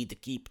things you need to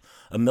keep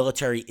a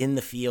military in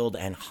the field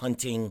and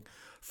hunting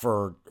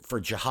for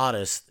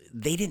jihadists.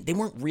 They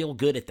weren't real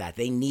good at that.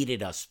 They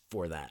needed us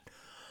for that.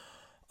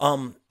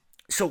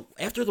 So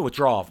after the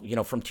withdrawal,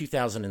 from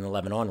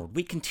 2011 onward,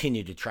 we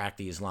continued to track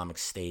the Islamic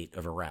State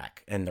of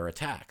Iraq and their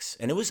attacks.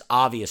 And it was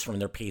obvious from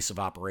their pace of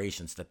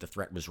operations that the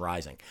threat was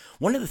rising.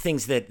 One of the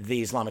things that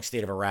the Islamic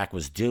State of Iraq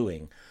was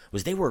doing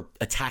was they were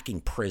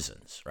attacking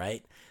prisons,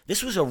 right?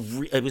 This was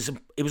it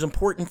was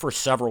important for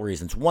several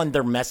reasons. One,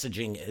 their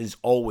messaging is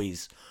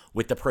always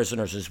with the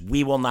prisoners is,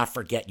 we will not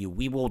forget you.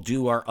 We will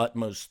do our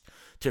utmost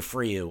to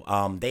free you.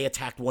 They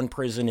attacked one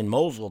prison in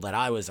Mosul that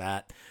I was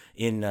at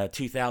in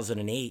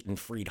 2008 and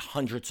freed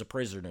hundreds of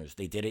prisoners.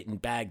 They did it in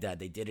Baghdad.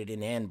 They did it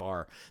in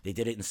Anbar. They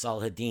did it in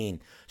Salahadin.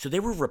 So they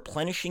were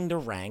replenishing their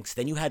ranks.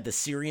 Then you had the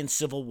Syrian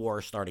civil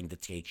war starting to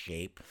take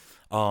shape,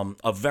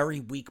 a very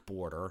weak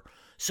border.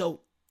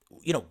 So,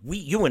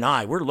 you and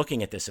I, we're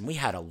looking at this and we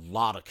had a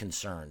lot of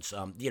concerns.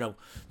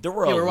 There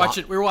were we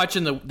were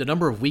watching the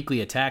number of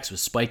weekly attacks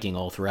was spiking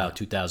all throughout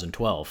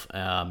 2012.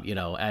 At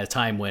a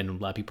time when a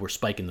lot of people were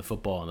spiking the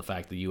football and the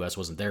fact that the U.S.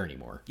 wasn't there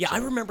anymore. Yeah, so. I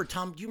remember,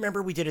 Tom. Do you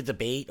remember we did a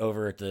debate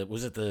over at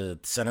the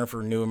Center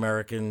for New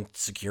American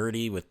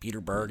Security with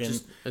Peter Bergen?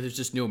 It's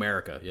just New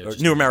America. Yeah,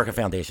 New America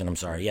Foundation. I'm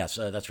sorry. Yes,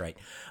 that's right.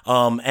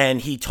 And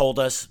he told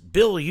us,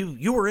 Bill,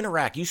 you were in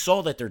Iraq. You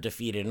saw that they're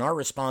defeated, and our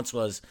response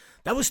was,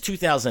 that was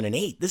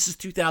 2008. This is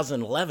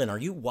 2011. Are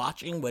you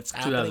watching what's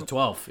happening?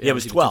 2012. Yeah, it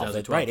was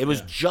 12. Right. It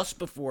was just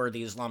before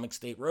the Islamic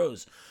State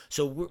rose.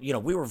 So,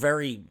 we were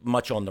very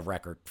much on the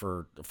record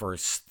for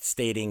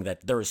stating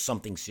that there is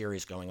something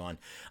serious going on.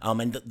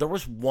 And there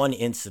was one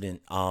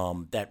incident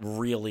that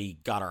really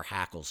got our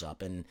hackles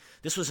up. And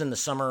this was in the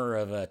summer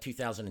of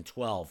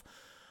 2012.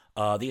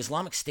 The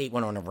Islamic State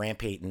went on a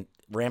rampage in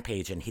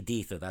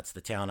Haditha. That's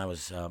the town I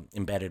was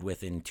embedded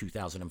with in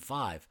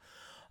 2005.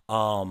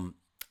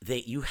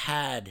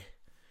 The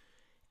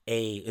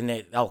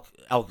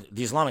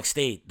Islamic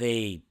State,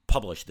 they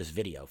published this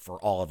video for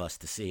all of us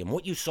to see. And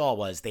what you saw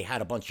was they had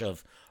a bunch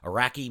of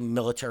Iraqi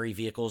military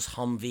vehicles,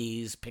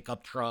 Humvees,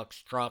 pickup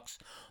trucks,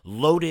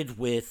 loaded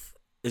with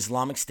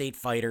Islamic State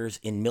fighters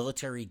in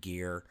military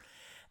gear.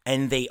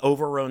 And they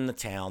overrun the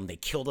town. They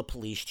kill the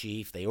police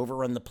chief. They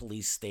overrun the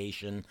police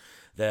station.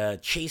 They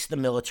chase the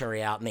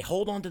military out, and they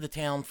hold on to the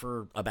town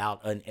for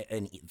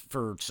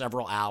for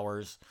several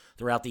hours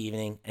throughout the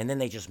evening, and then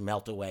they just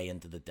melt away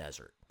into the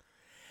desert.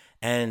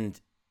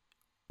 And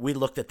we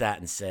looked at that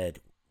and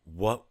said,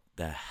 "What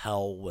the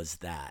hell was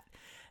that?"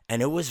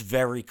 And it was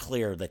very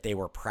clear that they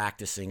were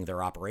practicing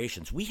their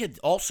operations. We had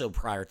also,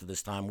 prior to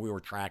this time, we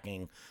were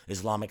tracking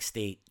Islamic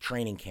State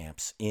training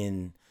camps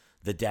in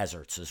the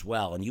deserts as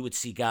well, and you would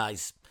see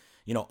guys,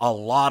 a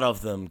lot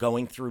of them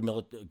going through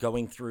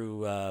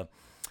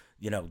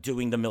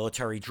doing the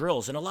military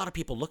drills, and a lot of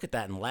people look at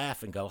that and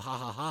laugh and go, ha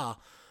ha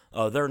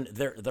ha,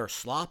 they're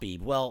sloppy.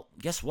 Well,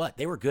 guess what?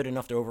 They were good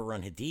enough to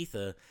overrun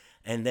Haditha,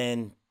 and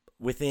then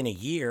within a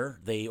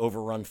year they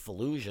overrun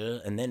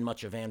Fallujah and then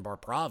much of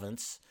Anbar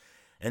province,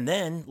 and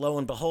then lo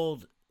and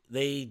behold,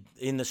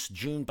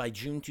 by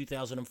June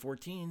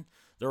 2014.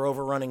 They're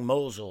overrunning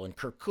Mosul and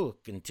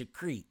Kirkuk and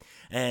Tikrit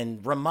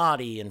and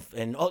Ramadi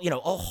and a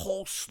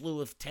whole slew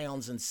of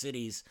towns and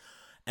cities,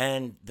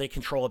 and they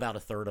control about a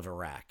third of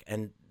Iraq.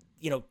 And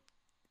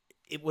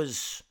it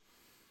was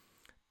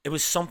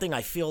something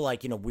I feel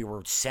like we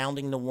were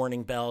sounding the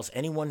warning bells.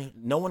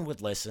 No one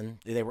would listen.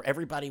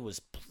 Everybody was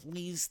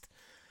pleased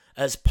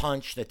as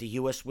punch that the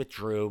U.S.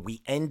 withdrew.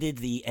 We ended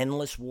the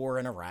endless war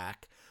in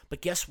Iraq,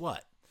 but guess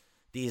what?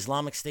 The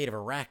Islamic State of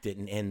Iraq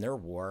didn't end their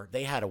war.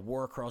 They had a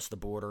war across the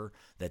border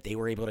that they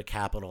were able to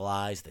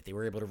capitalize, that they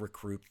were able to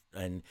recruit,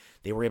 and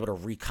they were able to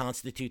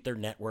reconstitute their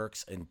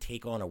networks and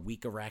take on a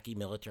weak Iraqi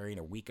military and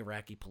a weak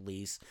Iraqi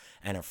police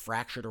and a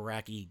fractured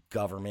Iraqi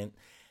government.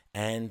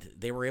 And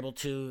they were able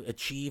to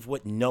achieve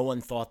what no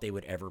one thought they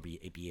would ever be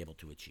able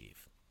to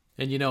achieve.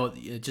 And,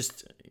 it's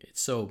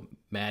so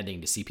maddening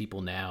to see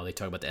people now. They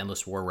talk about the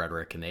endless war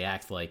rhetoric, and they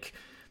act like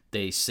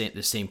the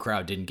same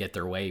crowd didn't get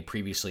their way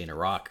previously in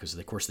Iraq, because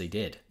of course they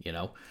did.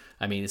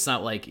 I mean, it's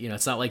not like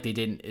they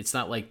didn't. It's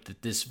not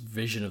like this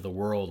vision of the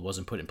world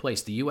wasn't put in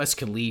place. The U.S.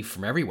 can leave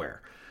from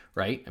everywhere,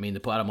 right? I mean, the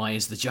bottom line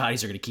is the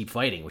jihadis are going to keep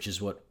fighting, which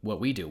is what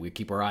we do. We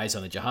keep our eyes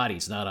on the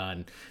jihadis,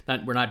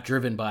 we're not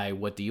driven by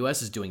what the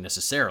U.S. is doing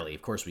necessarily.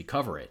 Of course, we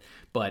cover it,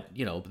 but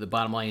the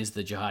bottom line is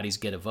the jihadis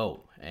get a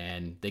vote,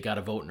 and they got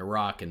a vote in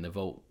Iraq, and the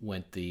vote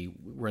went the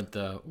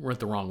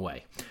wrong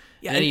way.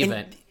 Yeah, in any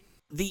event.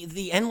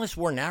 The endless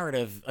war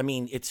narrative, I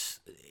mean, it's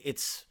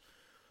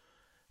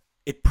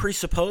it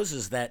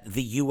presupposes that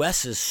the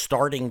U.S. is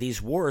starting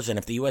these wars, and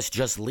if the U.S.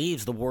 just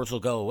leaves, the wars will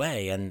go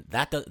away, and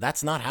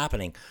that's not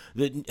happening.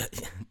 The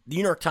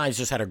New York Times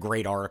just had a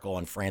great article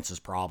on France's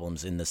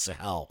problems in the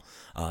Sahel,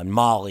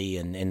 Mali,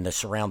 and in the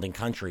surrounding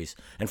countries,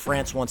 and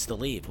France wants to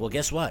leave. Well,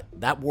 guess what?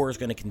 That war is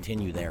going to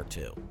continue there,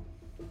 too.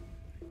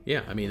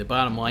 Yeah, I mean, the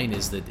bottom line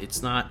is that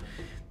it's not...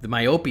 The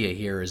myopia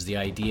here is the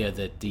idea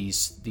that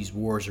these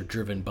wars are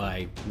driven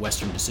by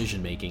Western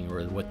decision-making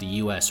or what the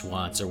U.S.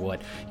 wants or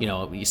what,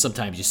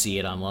 sometimes you see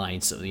it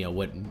online, so,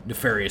 what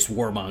nefarious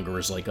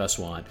warmongers like us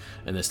want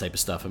and this type of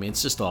stuff. I mean,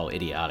 it's just all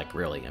idiotic,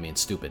 really. I mean,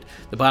 it's stupid.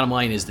 The bottom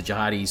line is the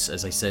jihadis,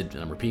 as I said,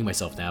 and I'm repeating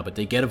myself now, but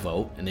they get a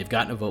vote, and they've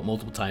gotten a vote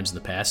multiple times in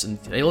the past, and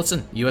hey,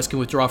 listen, the U.S. can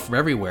withdraw from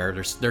everywhere.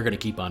 They're going to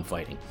keep on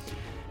fighting.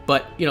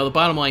 But, the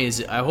bottom line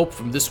is, I hope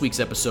from this week's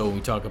episode, when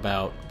we talk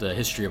about the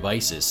history of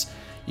ISIS,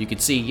 you can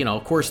see,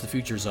 of course, the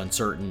future is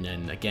uncertain,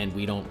 and again,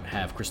 we don't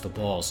have crystal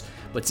balls,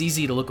 but it's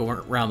easy to look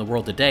around the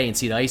world today and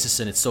see that ISIS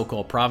and its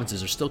so-called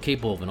provinces are still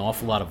capable of an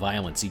awful lot of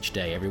violence each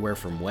day, everywhere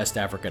from West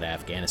Africa to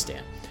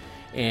Afghanistan.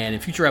 And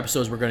in future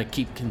episodes, we're going to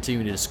keep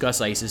continuing to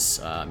discuss ISIS.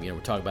 We're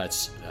talking about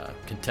its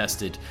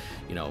contested,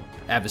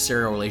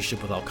 adversarial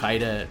relationship with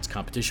Al-Qaeda, its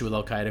competition with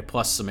Al-Qaeda,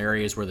 plus some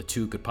areas where the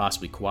two could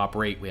possibly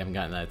cooperate. We haven't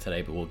gotten that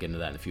today, but we'll get into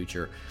that in the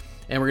future.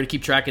 And we're going to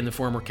keep tracking the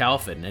former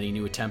caliphate and any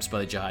new attempts by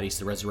the jihadis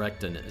to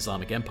resurrect an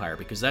Islamic empire,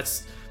 because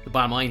that's the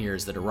bottom line here,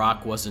 is that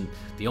Iraq wasn't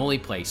the only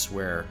place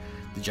where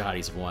the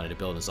jihadis have wanted to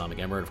build an Islamic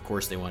emirate. Of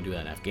course, they want to do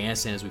that in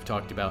Afghanistan, as we've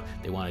talked about.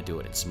 They want to do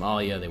it in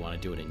Somalia. They want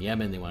to do it in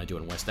Yemen. They want to do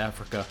it in West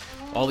Africa.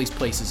 All these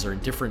places are in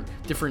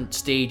different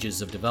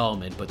stages of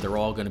development, but they're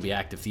all going to be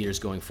active theaters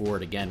going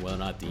forward, again, whether or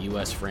not the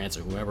U.S., France,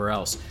 or whoever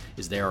else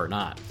is there or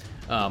not.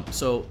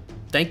 So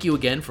thank you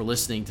again for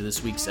listening to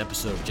this week's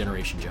episode of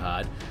Generation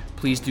Jihad.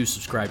 Please do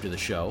subscribe to the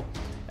show.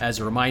 As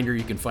a reminder,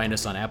 you can find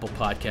us on Apple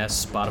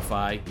Podcasts,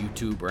 Spotify,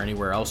 YouTube, or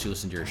anywhere else you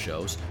listen to your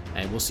shows.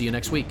 And we'll see you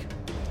next week.